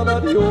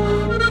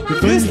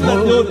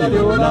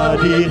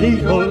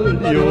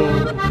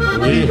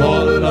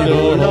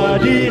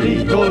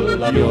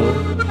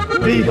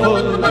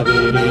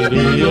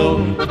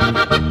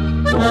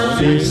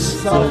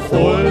 ist auf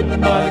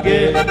Ulmer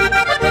geht,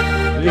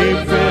 im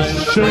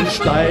frischen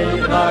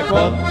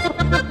Steirakon,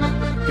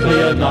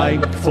 kriegen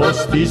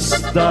eingefasst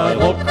ist der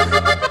Rock,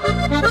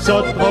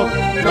 so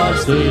trocken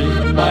als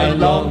in mein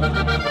Land,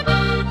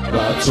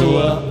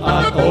 dazu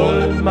ein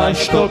Ulmer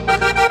Stock,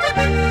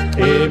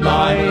 in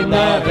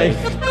meiner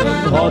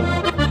rechten Hand,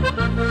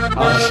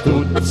 ein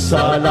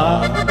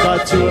Stutzsalat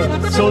dazu,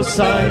 so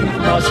sein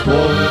was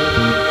wohl,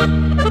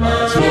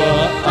 dazu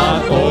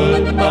ein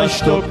Ulmer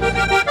Stock,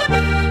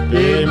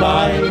 in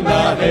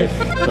meiner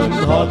rechten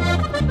Hand,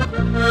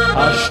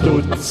 ein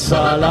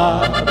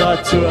Stutzsalat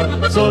dazu,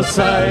 so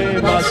sei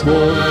was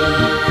wohl.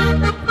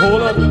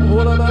 Hola di,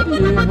 hola da di,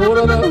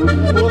 hola da di,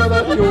 hola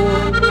da di,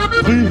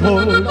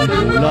 rihol,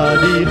 la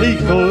di,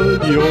 rihol,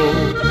 dio,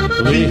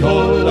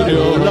 rihol,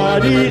 dio, la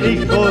di,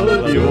 rihol,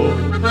 dio,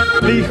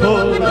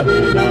 rihol, la di,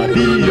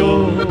 dio.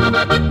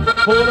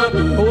 Hola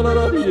di, hola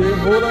da di,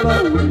 hola da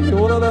di,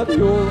 hola da di,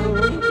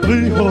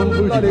 rihol,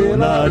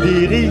 la di,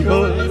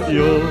 rihol,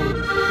 dio,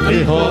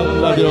 rihol,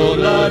 la dio,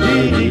 la di,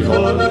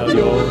 rihol,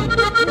 dio,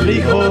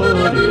 rihol,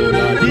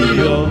 la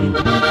dio.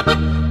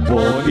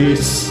 Wo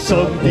ich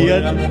zum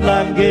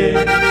Dirndl geh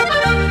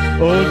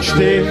und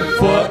steh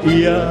vor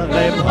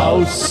ihrem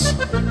Haus,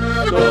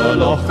 da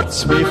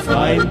lacht's mich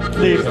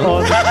freundlich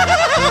an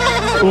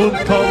und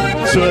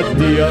kommt zu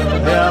dir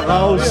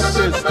heraus,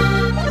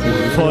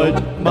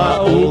 fällt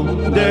mir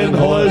um den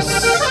Hals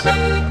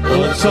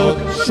und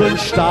sagt schon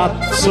stark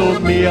zu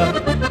mir,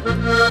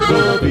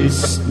 du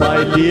bist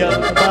mein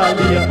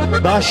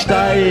lieber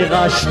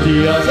Steirer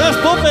Stier.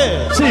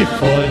 Sie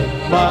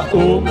fällt mir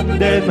um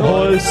den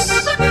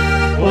Hals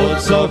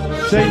und sagt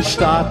schön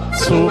stark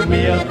zu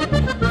mir,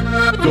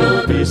 du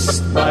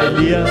bist mein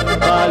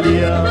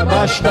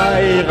lieber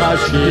Steirer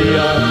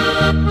Stier.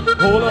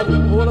 Hola di,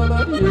 hola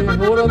da di,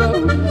 hola da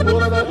di,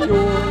 hola da di,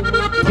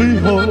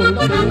 rihol,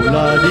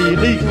 la di,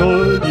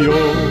 rihol,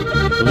 dio,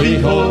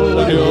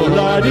 rihol, dio,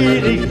 la di,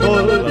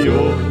 rihol,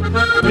 dio,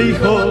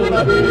 rihol,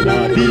 la di,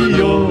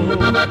 dio.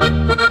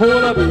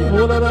 Hola di,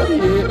 hola da di,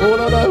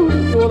 hola da di,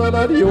 hola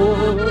da di,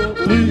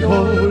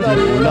 rihol,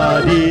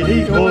 la di,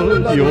 rihol,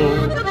 dio,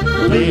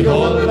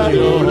 rihol,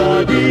 dio, la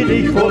di,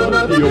 rihol,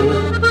 dio,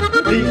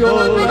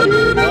 rihol, la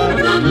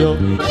di, dio.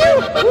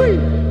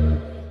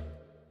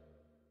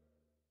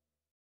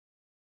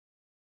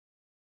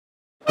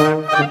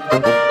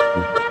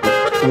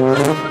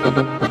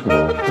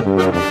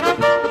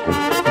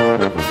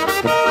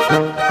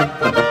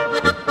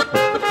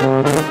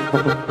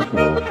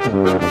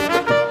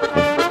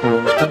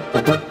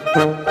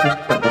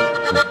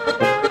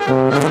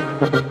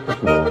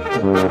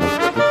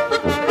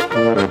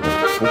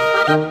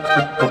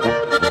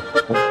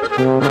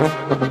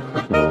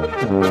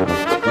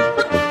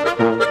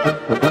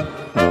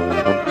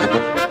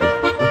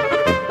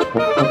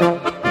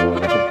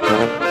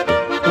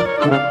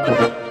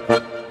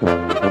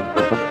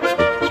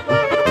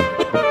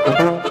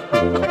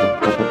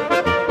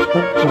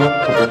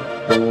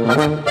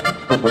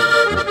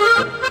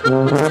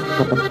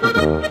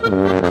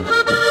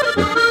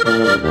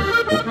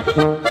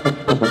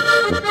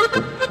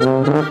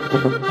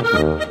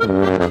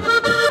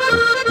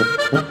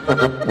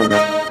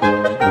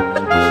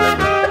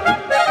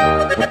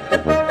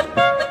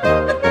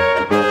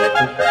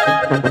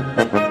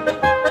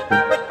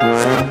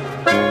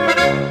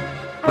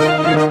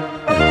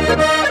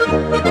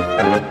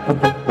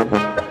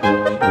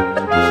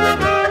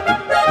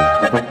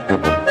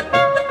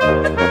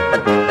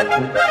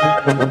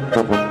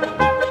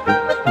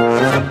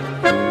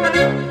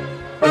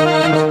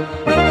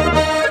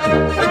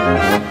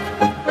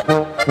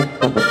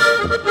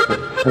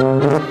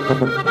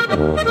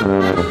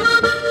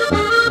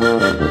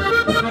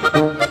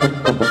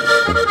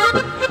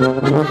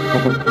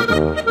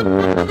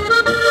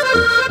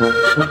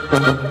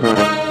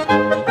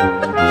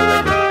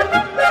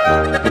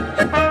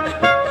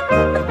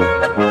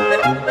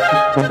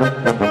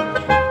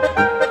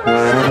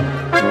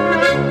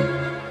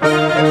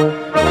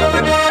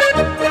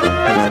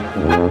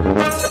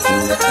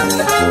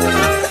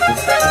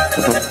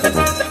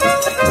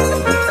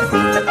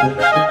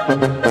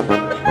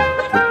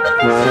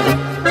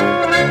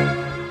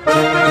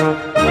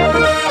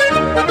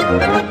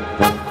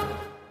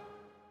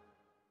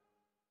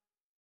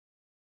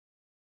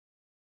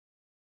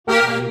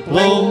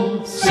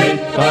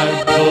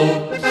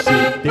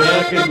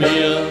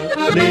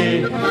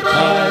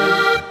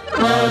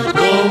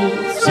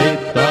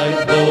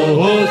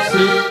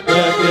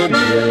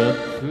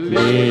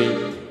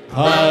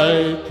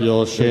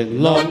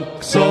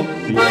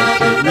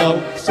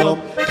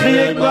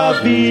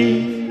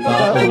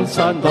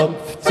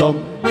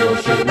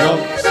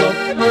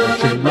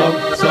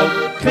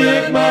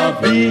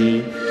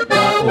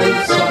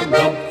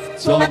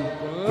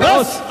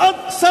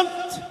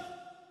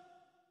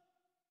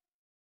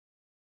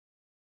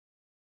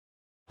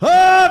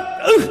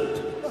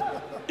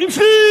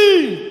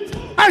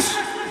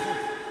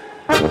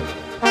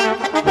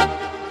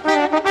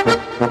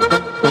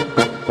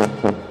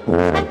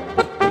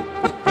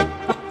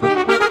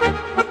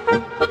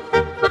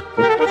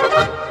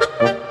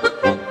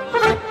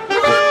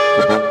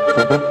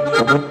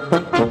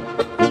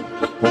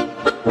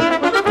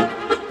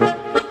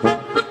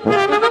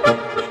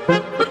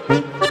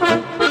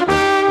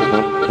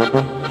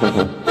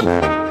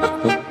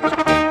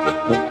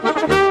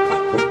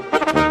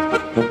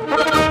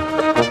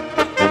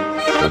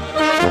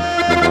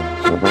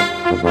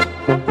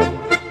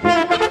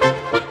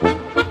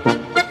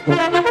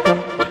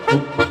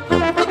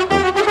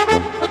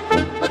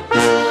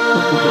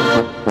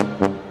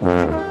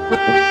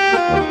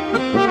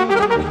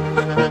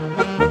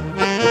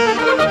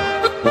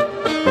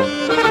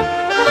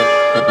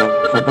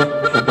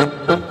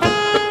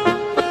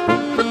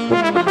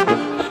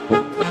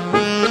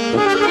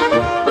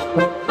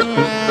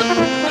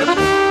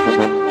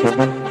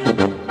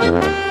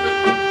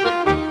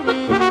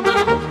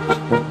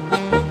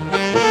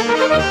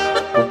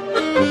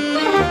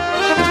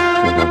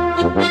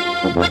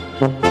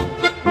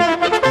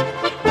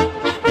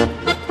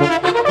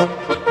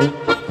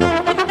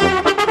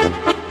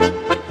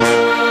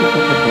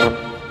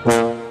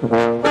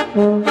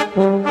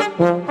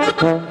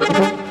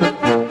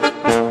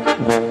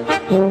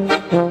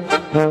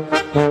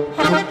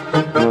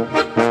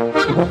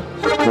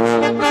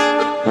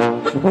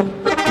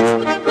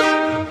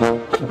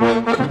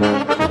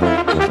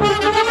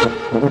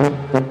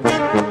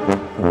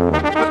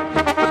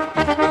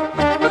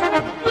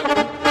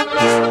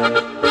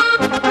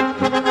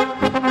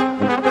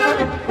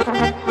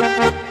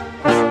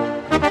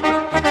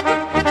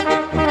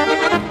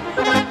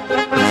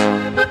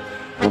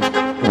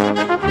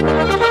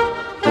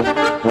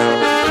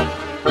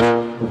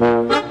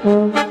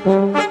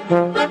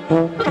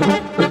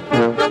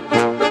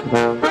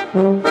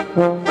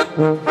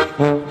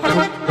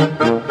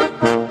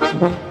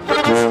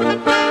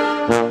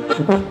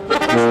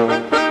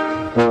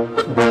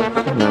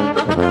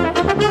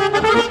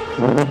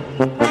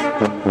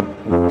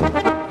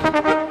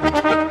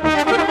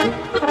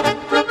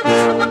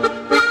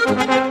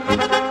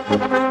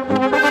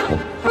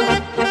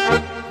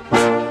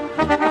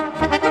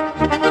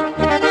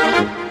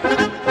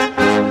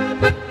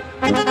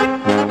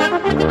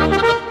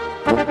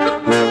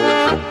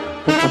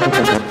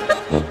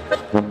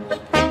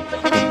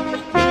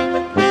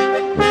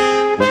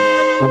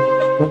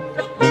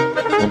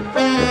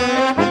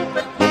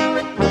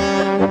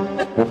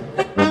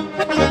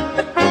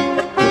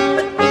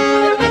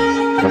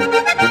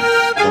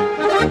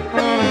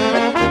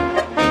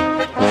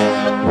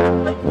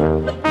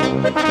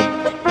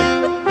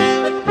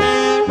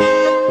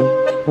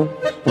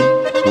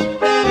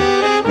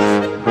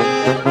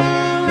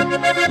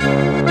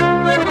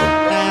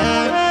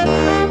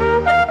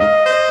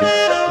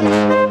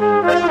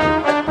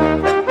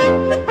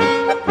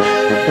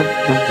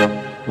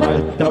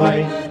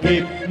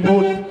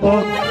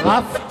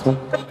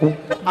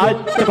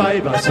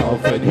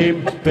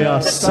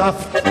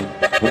 Himbeersaft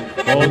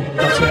und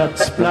das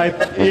Herz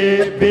bleibt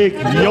ewig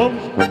jung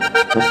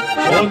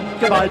und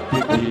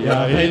gewaltig die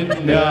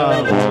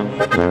Erinnerung.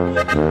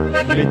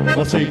 Mit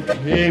Musik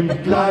im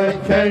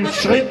gleichen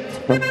Schritt,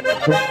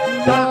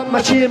 da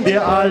marschieren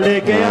wir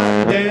alle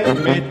gerne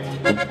mit.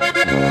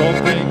 Doch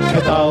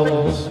trinket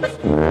aus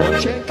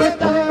und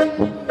schenket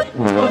ein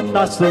und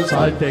lasst uns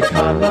alte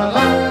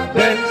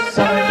Kameraden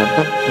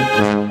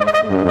sein.